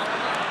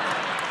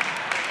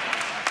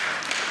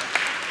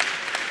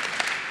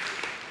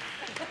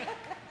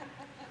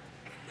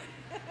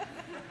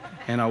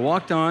 And I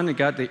walked on and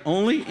got the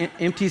only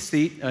empty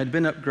seat. I'd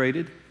been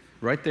upgraded,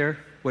 right there,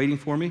 waiting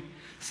for me.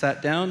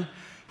 Sat down,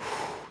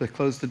 they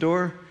closed the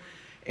door,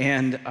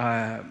 and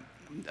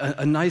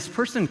a nice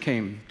person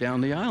came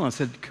down the aisle and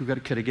said,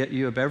 could I get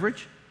you a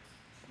beverage?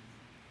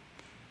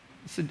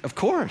 I said, of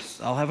course,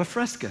 I'll have a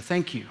Fresca,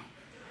 thank you.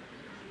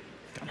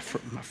 Got a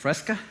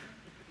Fresca.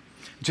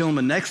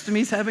 Gentleman next to me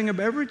is having a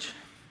beverage.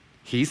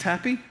 He's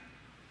happy.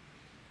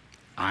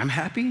 I'm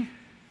happy.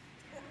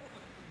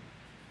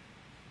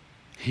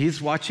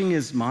 He's watching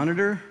his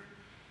monitor.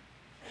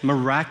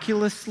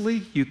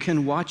 Miraculously, you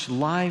can watch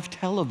live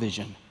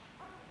television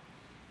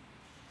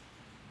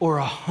or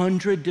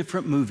 100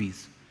 different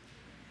movies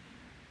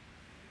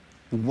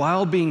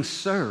while being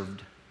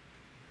served.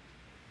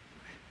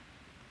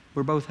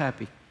 We're both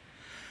happy.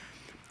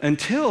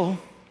 Until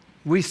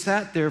we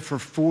sat there for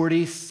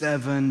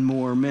 47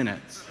 more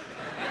minutes.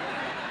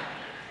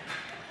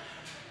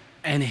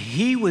 And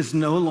he was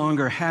no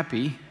longer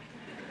happy,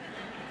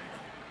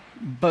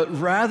 but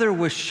rather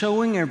was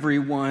showing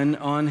everyone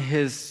on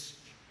his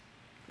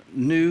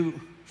new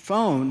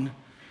phone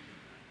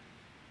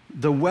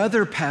the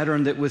weather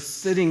pattern that was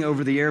sitting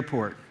over the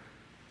airport.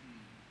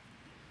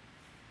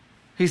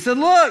 He said,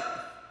 look,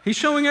 he's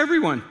showing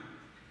everyone.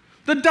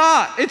 The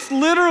dot, it's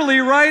literally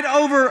right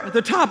over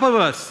the top of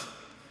us.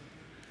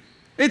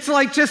 It's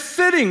like just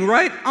sitting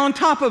right on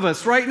top of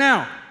us right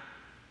now.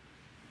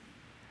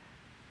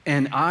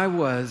 And I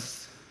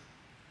was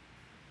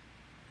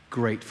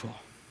grateful.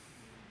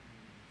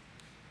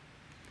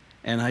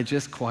 And I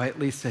just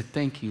quietly said,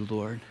 thank you,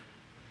 Lord,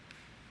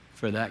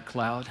 for that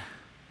cloud.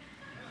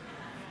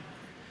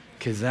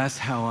 Because that's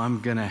how I'm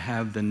going to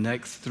have the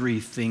next 3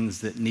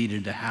 things that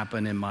needed to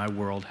happen in my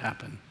world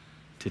happen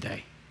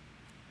today.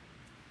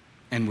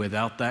 And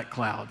without that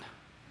cloud,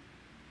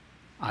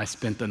 I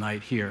spent the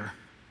night here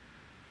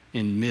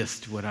and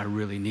missed what I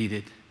really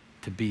needed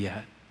to be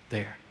at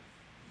there.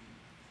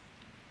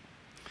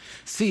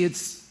 See,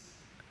 it's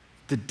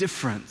the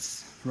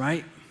difference,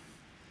 right,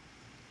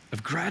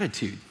 of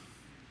gratitude.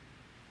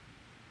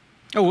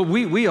 Oh, well,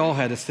 we all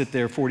had to sit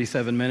there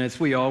 47 minutes.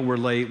 We all were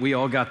late. We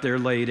all got there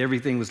late.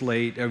 Everything was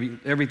late.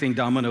 Everything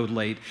dominoed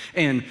late.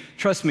 And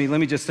trust me,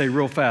 let me just say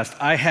real fast,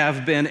 I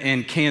have been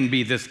and can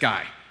be this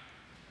guy.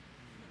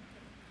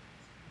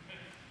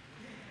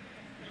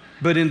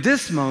 But in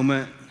this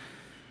moment,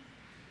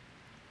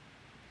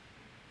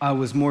 I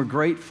was more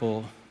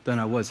grateful than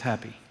I was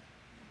happy.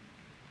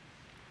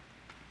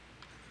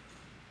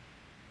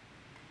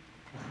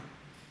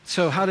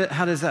 So how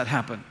does that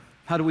happen?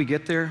 How do we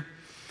get there?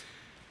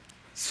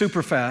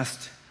 Super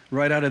fast,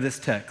 right out of this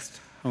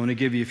text. I want to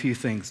give you a few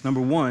things.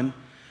 Number 1,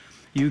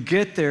 you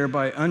get there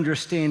by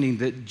understanding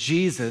that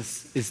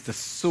Jesus is the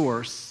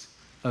source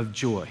of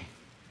joy.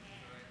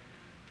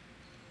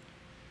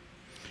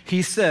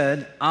 He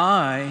said,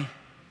 I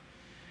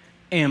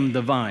am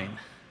the vine.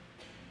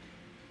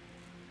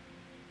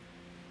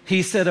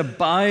 He said,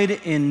 abide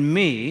in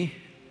me,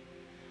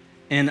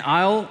 and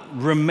I'll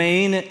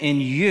remain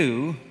in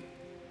you.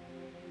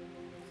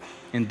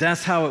 And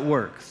that's how it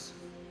works.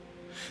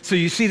 So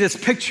you see this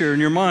picture in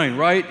your mind,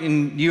 right?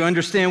 And you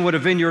understand what a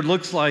vineyard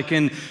looks like,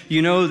 and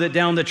you know that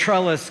down the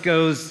trellis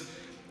goes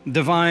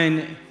the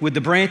vine with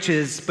the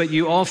branches, but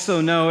you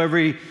also know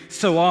every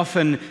so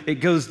often it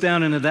goes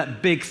down into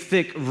that big,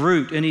 thick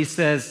root. And he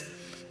says,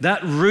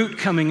 that root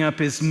coming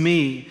up is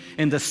me,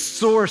 and the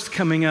source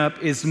coming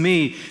up is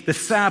me. The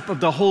sap of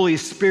the Holy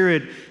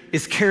Spirit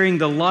is carrying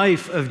the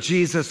life of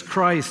Jesus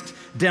Christ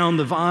down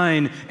the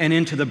vine and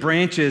into the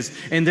branches.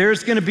 And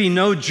there's going to be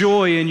no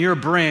joy in your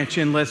branch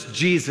unless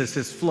Jesus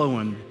is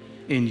flowing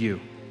in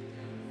you.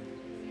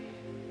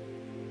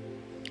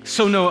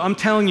 So no, I'm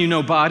telling you,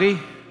 no body,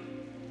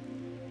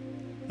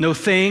 no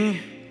thing,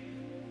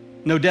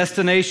 no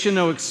destination,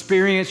 no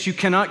experience. You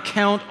cannot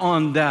count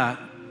on that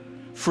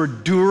for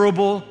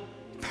durable,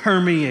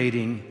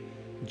 permeating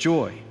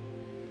joy.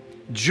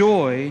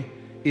 Joy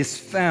is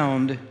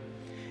found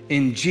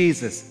in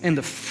Jesus. And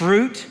the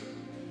fruit,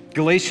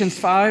 Galatians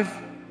 5,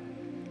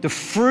 the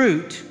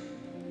fruit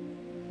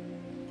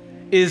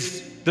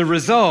is the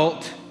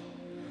result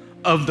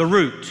of the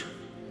root.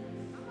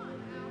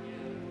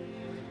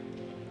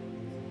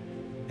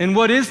 And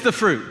what is the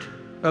fruit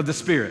of the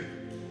Spirit?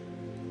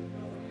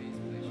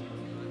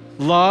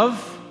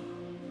 Love,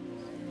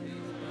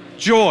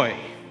 joy.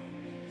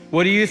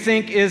 What do you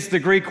think is the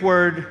Greek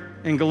word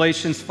in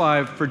Galatians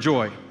 5 for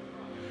joy?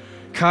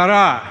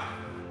 Chara.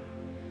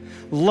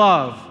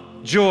 Love,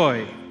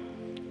 joy,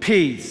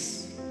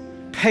 peace,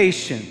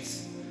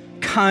 patience,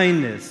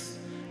 kindness,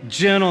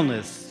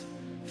 gentleness,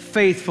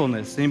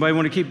 faithfulness. Anybody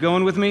want to keep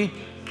going with me?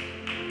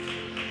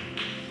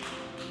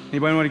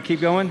 Anybody want to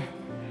keep going?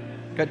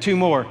 Got two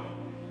more.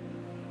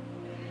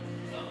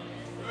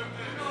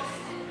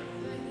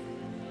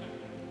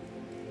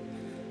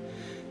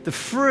 The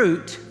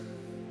fruit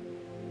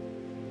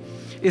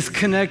is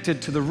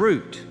connected to the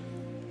root.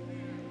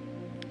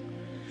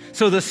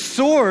 So the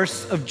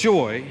source of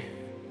joy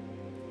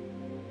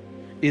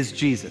is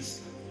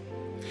Jesus.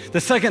 The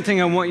second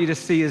thing I want you to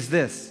see is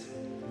this,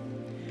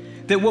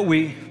 that what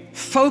we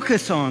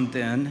focus on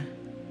then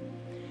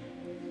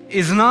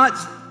is not,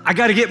 I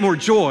got to get more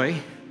joy.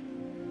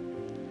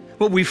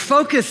 What we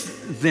focus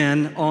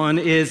then on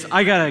is,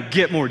 I got to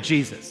get more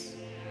Jesus.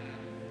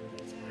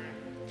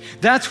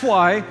 That's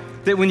why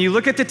that when you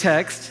look at the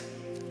text,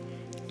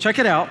 check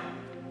it out,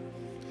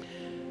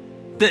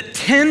 that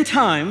 10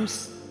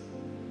 times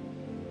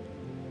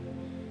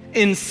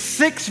in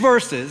 6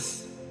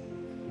 verses,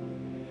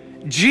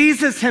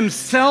 Jesus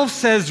himself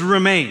says,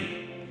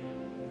 remain.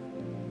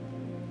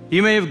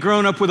 You may have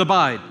grown up with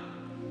abide.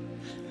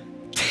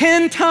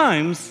 10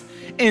 times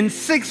in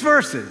 6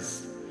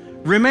 verses,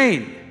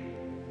 remain.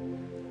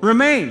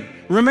 Remain,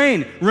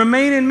 remain,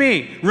 remain in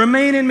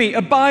me,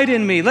 abide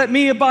in me, let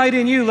me abide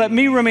in you, let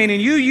me remain in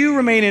you, you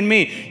remain in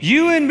me.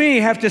 You and me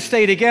have to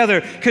stay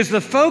together because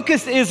the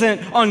focus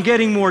isn't on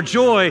getting more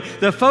joy,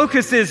 the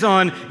focus is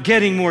on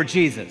getting more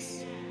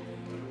Jesus.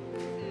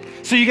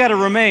 So you gotta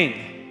remain.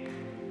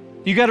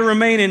 You gotta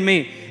remain in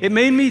me. It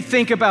made me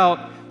think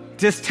about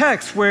this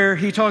text where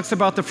he talks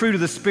about the fruit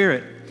of the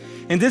Spirit.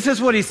 And this is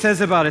what he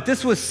says about it.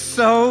 This was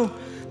so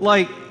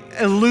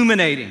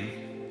illuminating.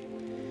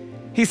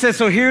 He says,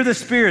 so here are the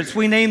spirits,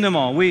 we named them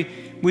all. We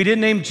didn't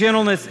name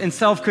gentleness and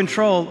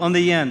self-control on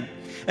the end.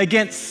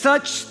 Against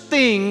such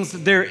things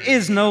there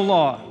is no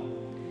law.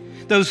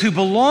 Those who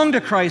belong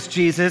to Christ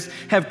Jesus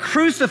have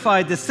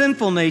crucified the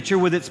sinful nature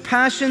with its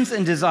passions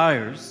and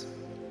desires.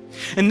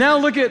 And now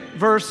look at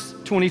verse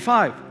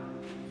 25.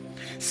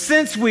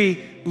 Since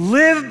we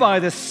live by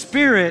the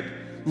Spirit,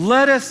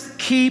 let us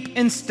keep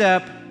in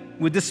step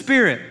with the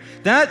Spirit.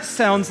 That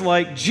sounds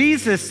like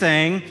Jesus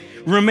saying,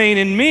 remain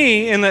in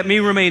me and let me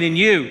remain in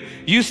you.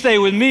 You stay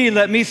with me,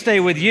 let me stay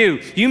with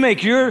you. You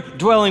make your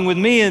dwelling with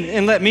me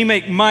and let me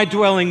make my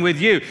dwelling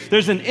with you.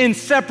 There's an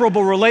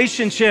inseparable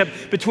relationship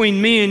between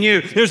me and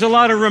you. There's a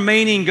lot of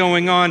remaining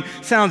going on.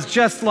 Sounds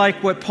just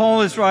like what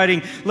Paul is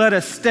writing. Let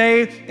us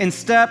stay in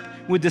step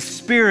with the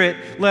Spirit.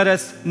 Let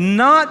us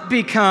not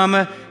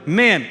become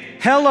men.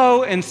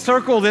 Hello, and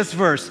circle this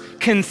verse.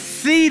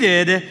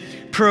 Conceited,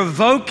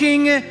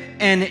 provoking,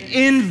 and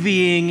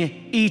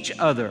envying each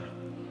other.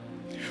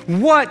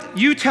 What,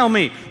 you tell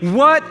me,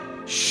 what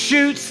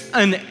shoots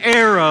an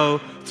arrow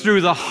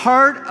through the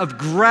heart of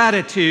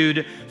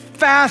gratitude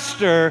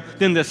faster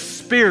than the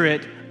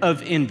spirit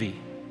of envy?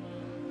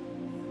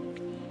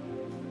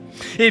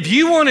 If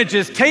you want to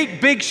just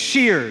take big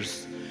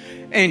shears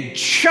and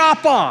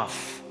chop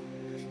off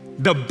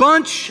the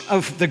bunch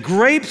of the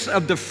grapes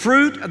of the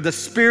fruit of the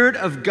Spirit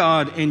of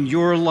God in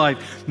your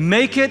life,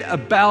 make it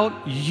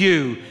about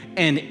you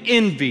and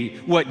envy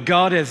what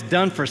God has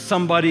done for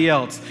somebody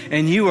else.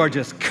 And you are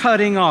just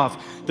cutting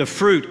off the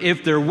fruit,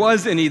 if there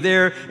was any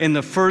there in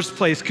the first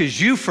place, because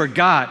you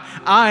forgot,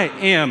 I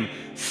am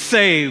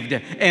saved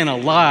and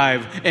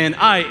alive, and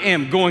I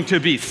am going to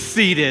be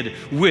seated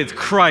with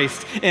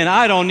Christ, and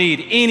I don't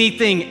need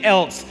anything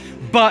else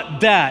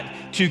but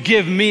that to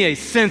give me a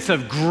sense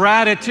of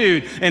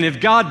gratitude. And if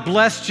God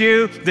blessed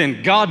you,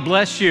 then God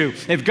bless you.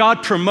 If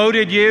God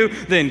promoted you,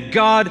 then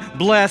God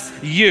bless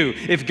you.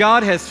 If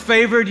God has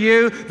favored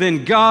you,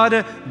 then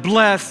God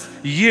bless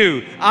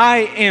you.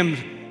 I am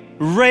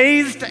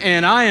raised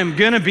and I am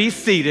gonna be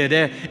seated,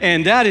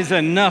 and that is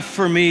enough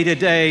for me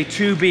today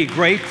to be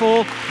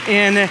grateful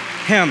in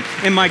Him.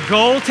 And my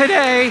goal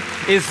today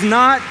is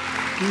not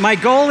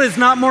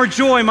more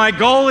joy, my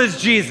goal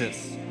is Jesus.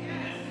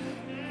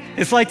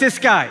 It's like this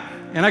guy,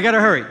 and I gotta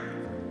hurry,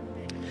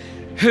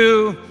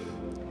 who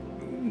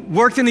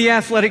worked in the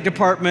athletic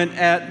department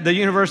at the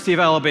University of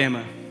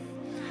Alabama.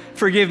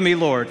 Forgive me,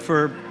 Lord,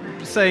 for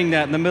saying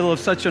that in the middle of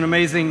such an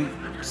amazing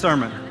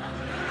sermon.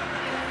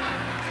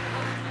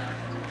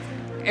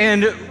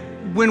 And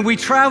when we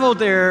traveled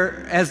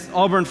there as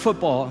Auburn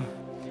football,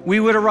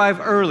 we would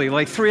arrive early,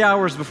 like 3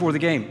 hours before the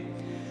game.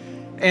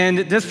 And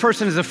this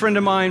person is a friend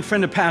of mine,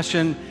 friend of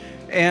passion.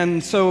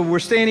 And so we're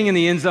standing in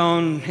the end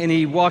zone, and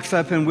he walks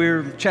up and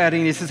we're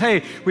chatting. He says,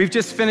 "Hey, we've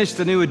just finished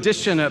the new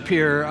addition up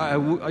here.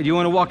 You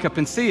want to walk up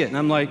and see it?" And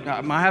I'm like,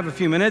 "I have a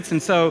few minutes."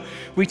 And so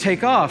we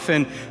take off,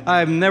 and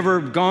I've never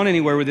gone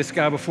anywhere with this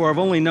guy before. I've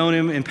only known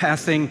him in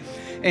passing.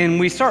 And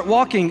we start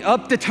walking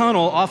up the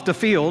tunnel off the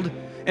field,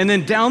 and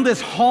then down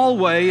this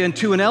hallway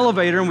into an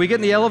elevator, and we get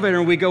in the elevator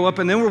and we go up,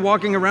 and then we're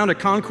walking around a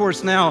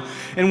concourse now,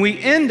 and we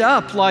end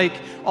up like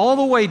all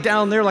the way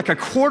down there, like a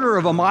quarter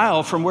of a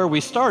mile from where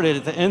we started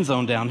at the end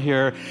zone down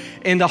here.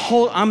 And the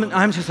whole,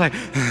 I'm just like,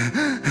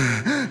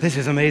 this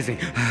is amazing.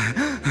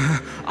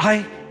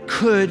 I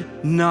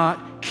could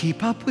not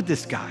keep up with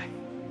this guy.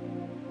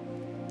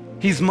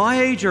 He's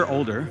my age or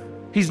older.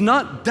 He's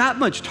not that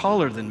much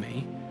taller than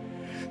me.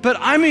 But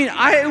I mean,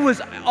 it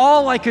was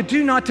all I could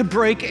do not to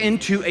break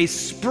into a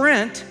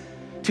sprint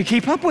to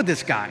keep up with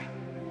this guy.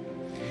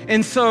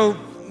 And so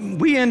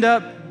we end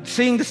up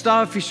seeing the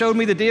stuff. He showed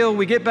me the deal.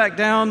 We get back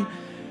down.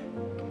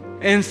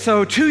 And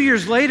so 2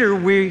 years later,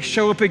 we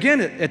show up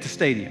again at the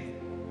stadium.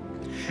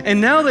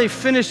 And now they've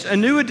finished a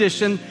new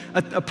addition,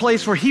 a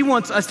place where he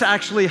wants us to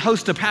actually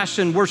host a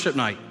passion worship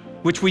night,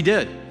 which we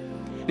did.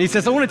 And he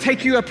says, "I want to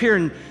take you up here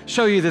and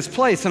show you this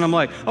place." And I'm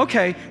like,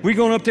 "Okay, we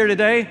going up there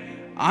today?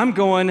 I'm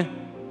going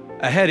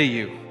ahead of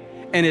you."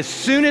 And as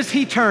soon as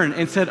he turned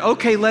and said,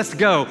 "Okay, let's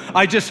go,"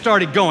 I just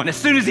started going. As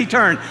soon as he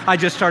turned, I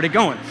just started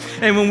going.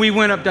 And when we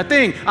went up the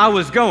thing, I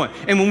was going.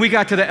 And when we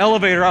got to the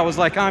elevator, I was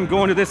like, "I'm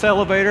going to this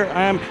elevator."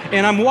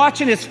 And I'm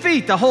watching his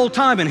feet the whole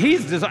time, and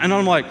and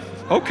I'm like,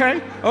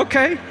 okay,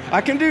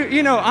 I can do,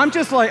 I'm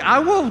just like, I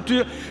will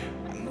do.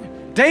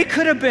 They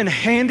could have been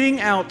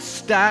handing out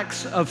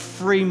stacks of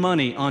free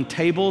money on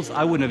tables.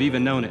 I wouldn't have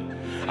even known it.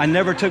 I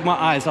never took my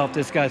eyes off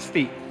this guy's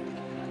feet.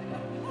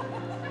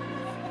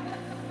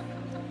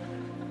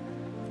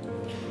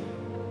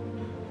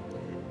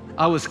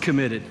 I was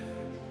committed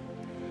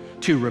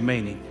to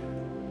remaining.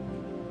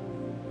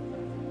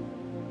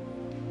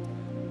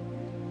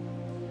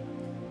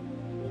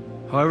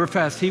 However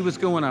fast he was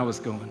going, I was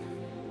going.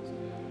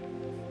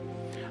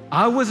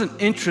 I wasn't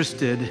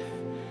interested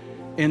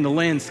in the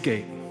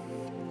landscape.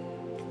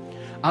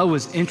 I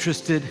was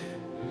interested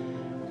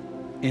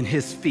in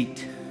his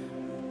feet.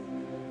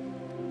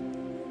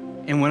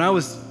 And when I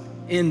was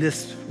in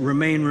this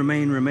remain,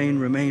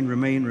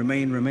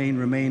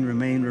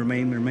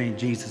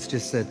 Jesus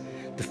just said,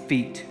 the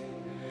feet.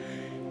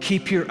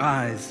 Keep your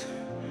eyes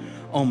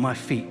on my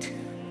feet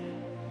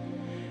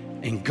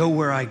and go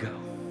where I go.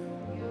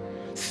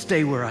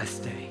 Stay where I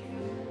stay.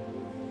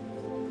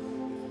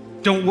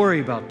 Don't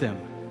worry about them.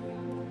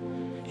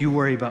 You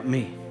worry about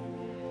me.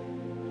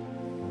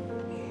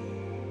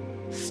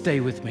 Stay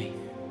with me.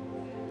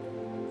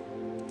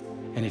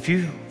 And if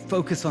you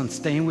focus on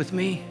staying with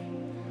me,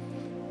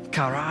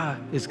 Kara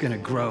is going to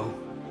grow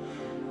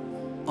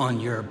on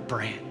your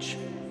branch.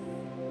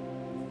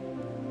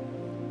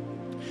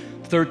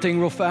 Third thing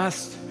real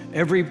fast,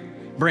 every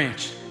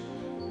branch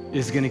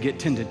is going to get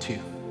tended to.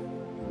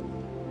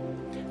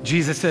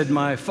 Jesus said,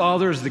 "My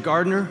Father is the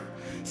gardener.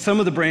 Some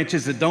of the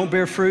branches that don't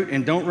bear fruit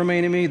and don't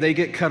remain in me, they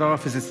get cut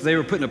off as if they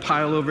were put in a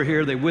pile over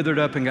here. They withered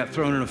up and got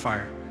thrown in a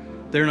fire.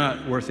 They're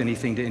not worth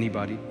anything to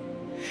anybody."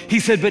 He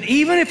said, "But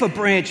even if a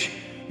branch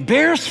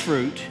bears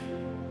fruit,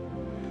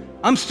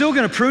 I'm still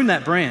going to prune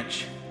that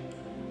branch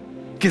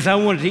because I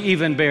want it to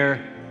even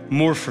bear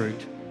more fruit."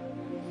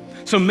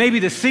 So maybe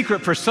the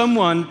secret for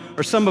someone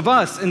or some of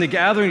us in the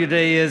gathering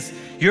today is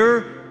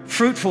your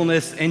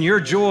fruitfulness and your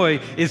joy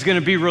is going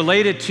to be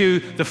related to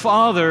the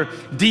Father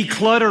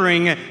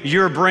decluttering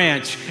your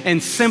branch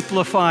and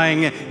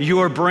simplifying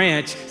your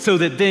branch so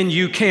that then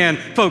you can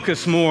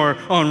focus more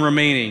on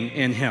remaining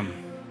in Him.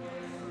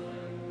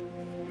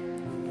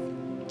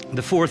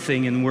 The fourth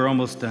thing, and we're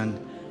almost done,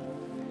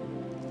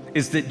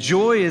 is that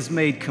joy is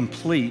made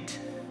complete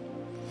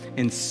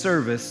in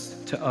service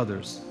to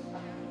others.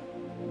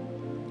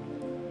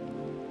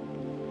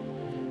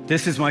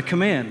 This is my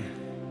command.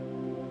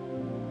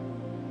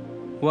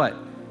 What?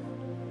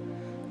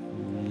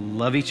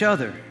 love each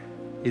other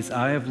as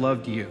I have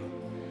loved you.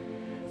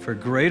 For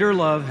greater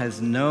love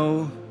has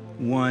no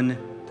one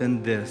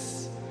than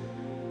this,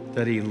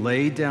 that he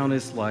laid down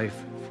his life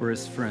for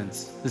his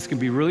friends. This can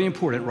be really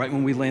important right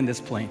when we land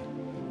this plane,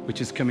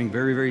 which is coming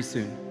very, very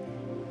soon.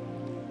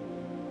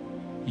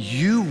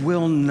 You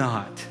will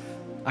not,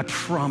 I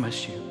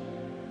promise you,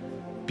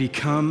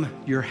 become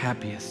your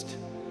happiest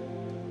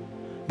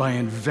by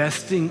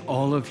investing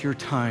all of your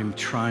time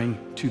trying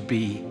to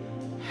be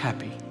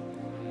happy.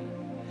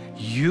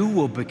 You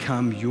will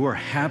become your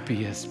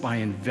happiest by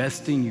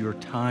investing your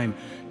time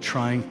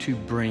trying to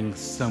bring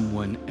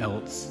someone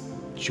else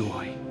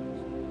joy.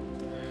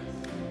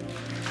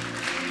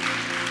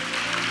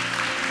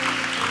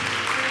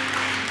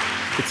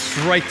 It's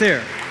right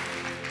there.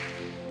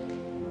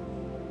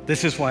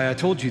 This is why I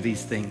told you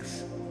these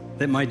things,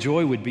 that my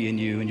joy would be in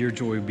you and your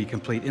joy would be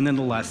complete. And then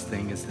the last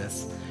thing is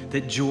this,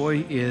 that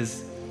joy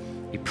is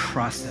a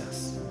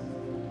process.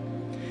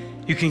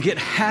 You can get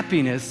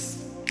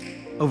happiness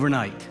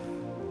overnight.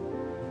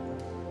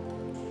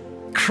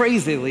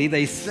 Crazily,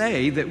 they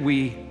say that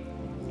we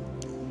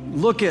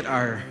look at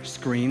our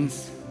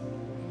screens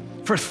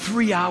for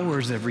 3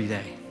 hours every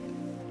day.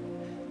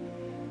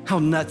 How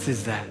nuts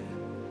is that?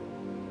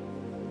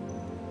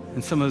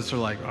 And some of us are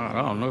like, oh,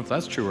 I don't know if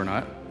that's true or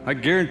not. I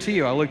guarantee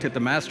you, I looked at the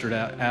Mastered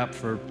app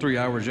for 3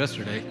 hours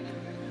yesterday.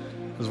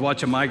 I was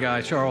watching my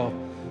guy, Charles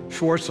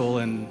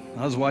Schwartzel, and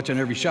I was watching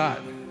every shot.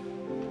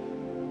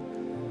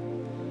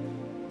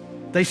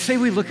 They say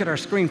we look at our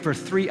screen for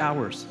 3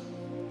 hours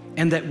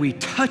and that we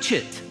touch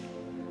it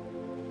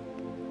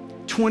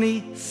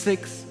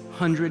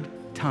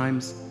 2,600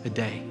 times a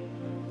day.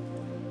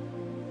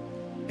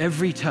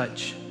 Every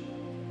touch.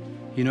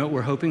 You know what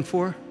we're hoping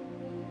for?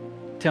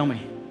 Tell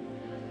me.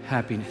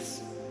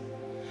 Happiness.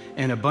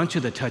 And a bunch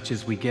of the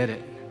touches, we get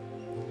it.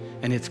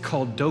 And it's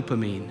called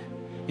dopamine.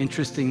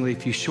 Interestingly,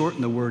 if you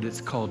shorten the word,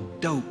 it's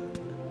called dope.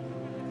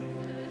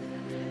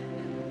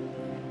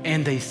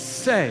 And they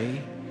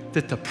say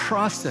that the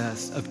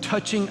process of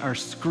touching our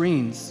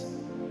screens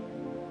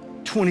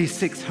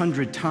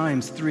 2,600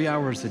 times, 3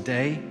 hours a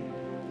day,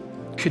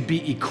 could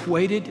be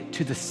equated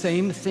to the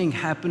same thing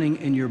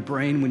happening in your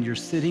brain when you're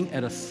sitting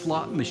at a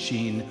slot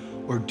machine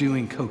or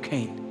doing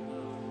cocaine.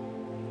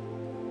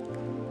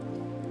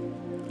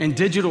 And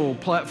digital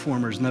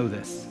platformers know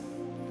this.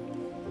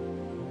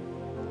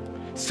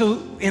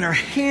 So in our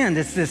hand,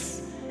 it's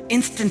this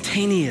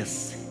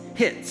instantaneous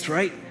hits,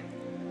 right?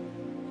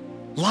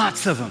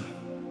 Lots of them.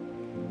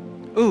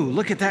 Ooh,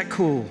 look at that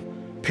cool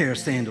pair of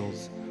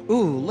sandals.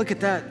 Ooh, look at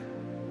that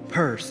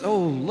purse. Oh,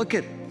 look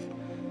at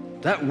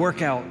that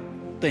workout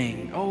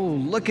thing. Oh,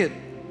 look at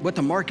what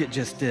the market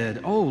just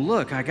did. Oh,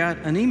 look, I got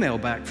an email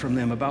back from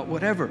them about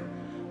whatever.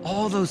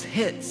 All those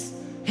hits.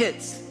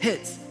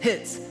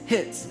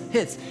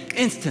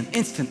 Instant.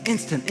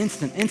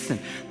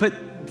 But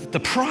the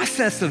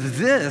process of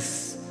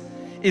this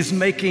is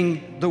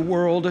making the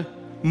world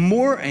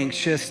more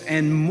anxious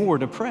and more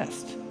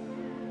depressed.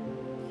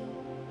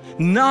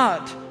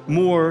 Not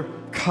more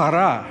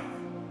kara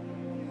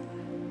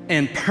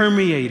and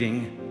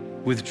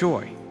permeating with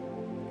joy.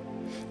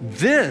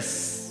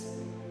 This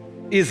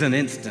is an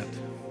instant.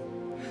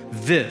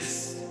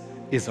 This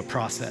is a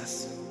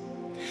process.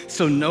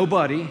 So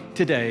nobody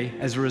today,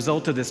 as a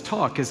result of this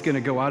talk, is going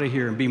to go out of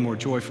here and be more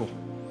joyful.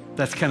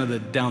 That's kind of the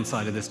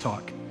downside of this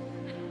talk.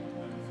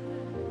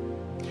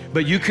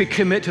 But you could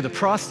commit to the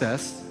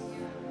process,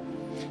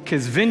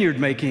 because vineyard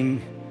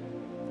making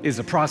is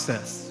a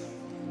process.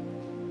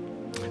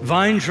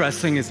 Vine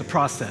dressing is a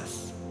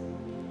process.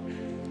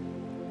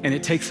 And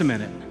it takes a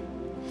minute.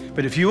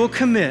 But if you will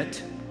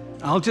commit,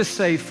 I'll just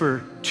say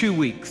for 2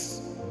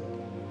 weeks,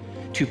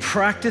 to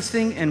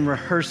practicing and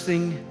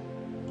rehearsing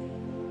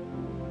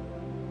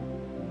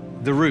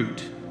the root,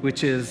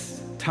 which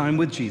is time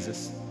with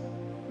Jesus.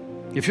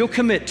 If you'll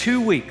commit 2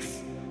 weeks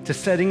to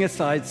setting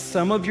aside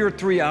some of your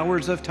 3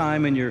 hours of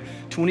time and your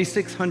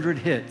 2,600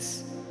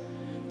 hits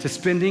to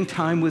spending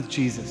time with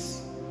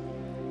Jesus,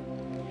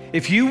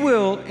 if you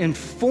will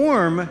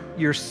inform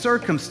your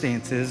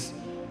circumstances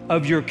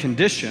of your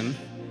condition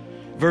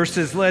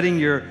versus letting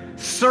your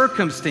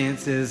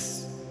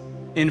circumstances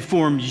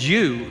inform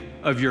you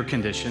of your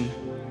condition,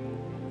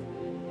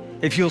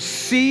 if you'll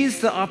seize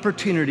the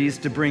opportunities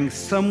to bring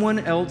someone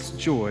else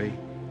joy,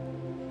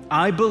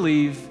 I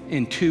believe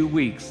in 2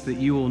 weeks that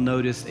you will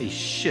notice a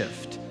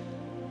shift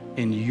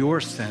in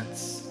your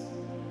sense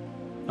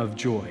of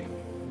joy.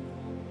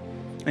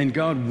 And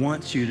God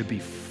wants you to be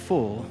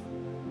full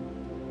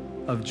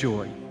of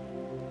joy.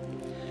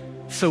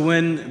 So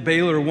when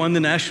Baylor won the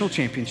national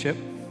championship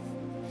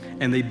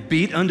and they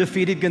beat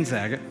undefeated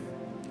Gonzaga,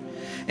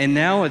 and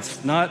now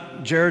it's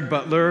not Jared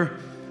Butler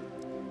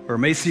or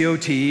Maceo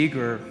Teague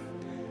or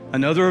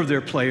another of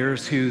their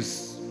players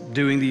who's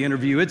doing the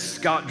interview. It's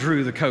Scott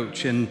Drew, the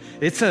coach, and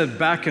it's a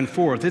back and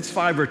forth. It's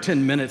 5 or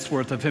 10 minutes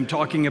worth of him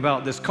talking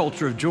about this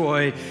culture of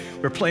joy.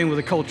 We're playing with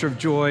a culture of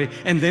joy,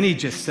 and then he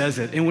just says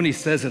it. And when he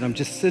says it, I'm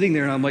just sitting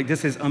there and I'm like,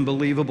 this is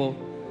unbelievable.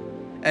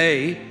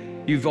 A,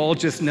 you've all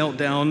just knelt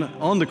down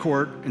on the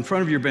court in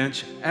front of your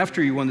bench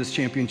after you won this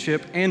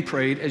championship and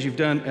prayed, as you've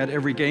done at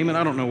every game. And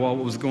I don't know what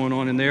was going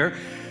on in there,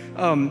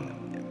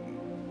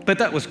 but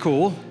that was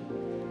cool.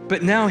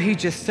 But now he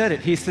just said it.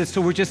 He said, so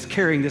we're just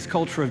carrying this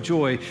culture of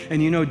joy.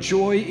 And you know,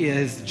 joy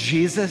is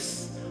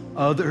Jesus,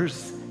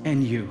 others,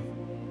 and you.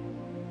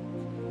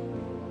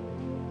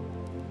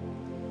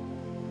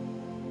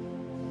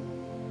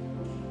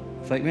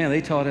 It's like, man,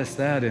 they taught us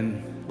that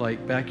in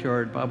like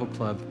backyard Bible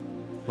club,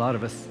 a lot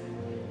of us.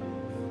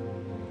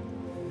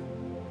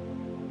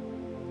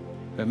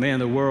 But man,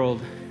 the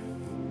world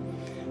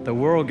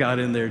got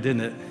in there,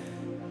 didn't it?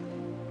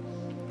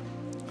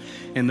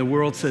 And the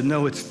world said,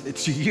 no,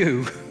 it's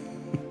you.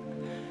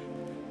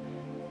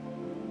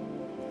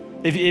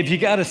 If you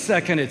got a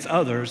second, it's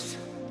others.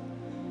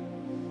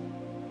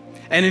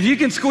 And if you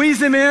can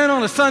squeeze him in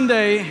on a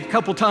Sunday a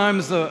couple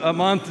times a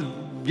month,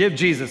 give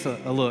Jesus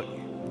a look.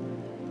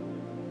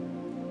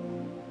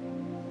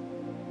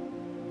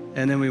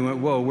 And then we went,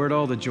 whoa, where'd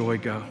all the joy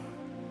go?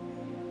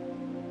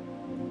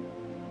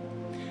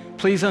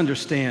 Please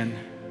understand,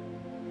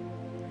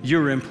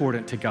 you're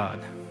important to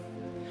God.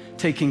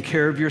 Taking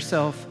care of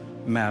yourself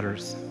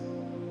matters.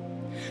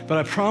 But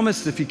I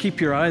promise if you keep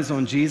your eyes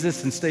on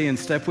Jesus and stay in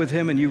step with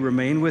him and you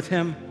remain with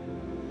him,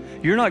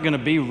 you're not going to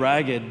be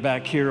ragged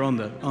back here on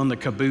the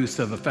caboose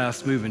of a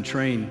fast-moving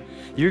train.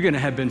 You're going to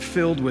have been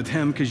filled with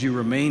him because you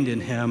remained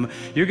in him.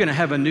 You're going to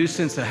have a new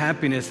sense of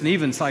happiness. And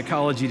even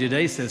psychology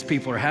today says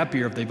people are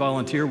happier if they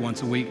volunteer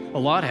once a week. A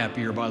lot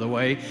happier, by the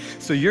way.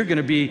 So you're going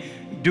to be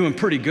doing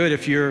pretty good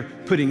if you're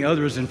putting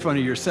others in front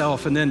of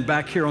yourself. And then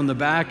back here on the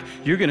back,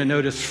 you're going to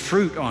notice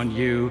fruit on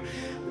you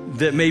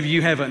that maybe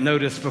you haven't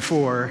noticed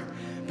before,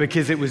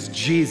 because it was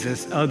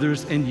Jesus,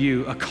 others, and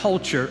you, a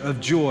culture of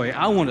joy.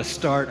 I want to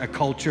start a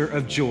culture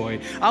of joy.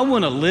 I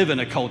want to live in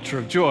a culture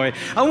of joy.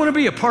 I want to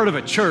be a part of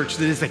a church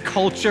that is a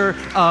culture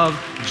of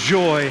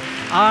joy.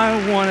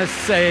 I want to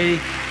say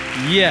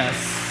yes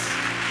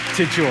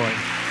to joy.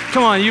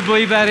 Come on, you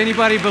believe that?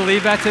 Anybody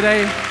believe that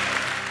today?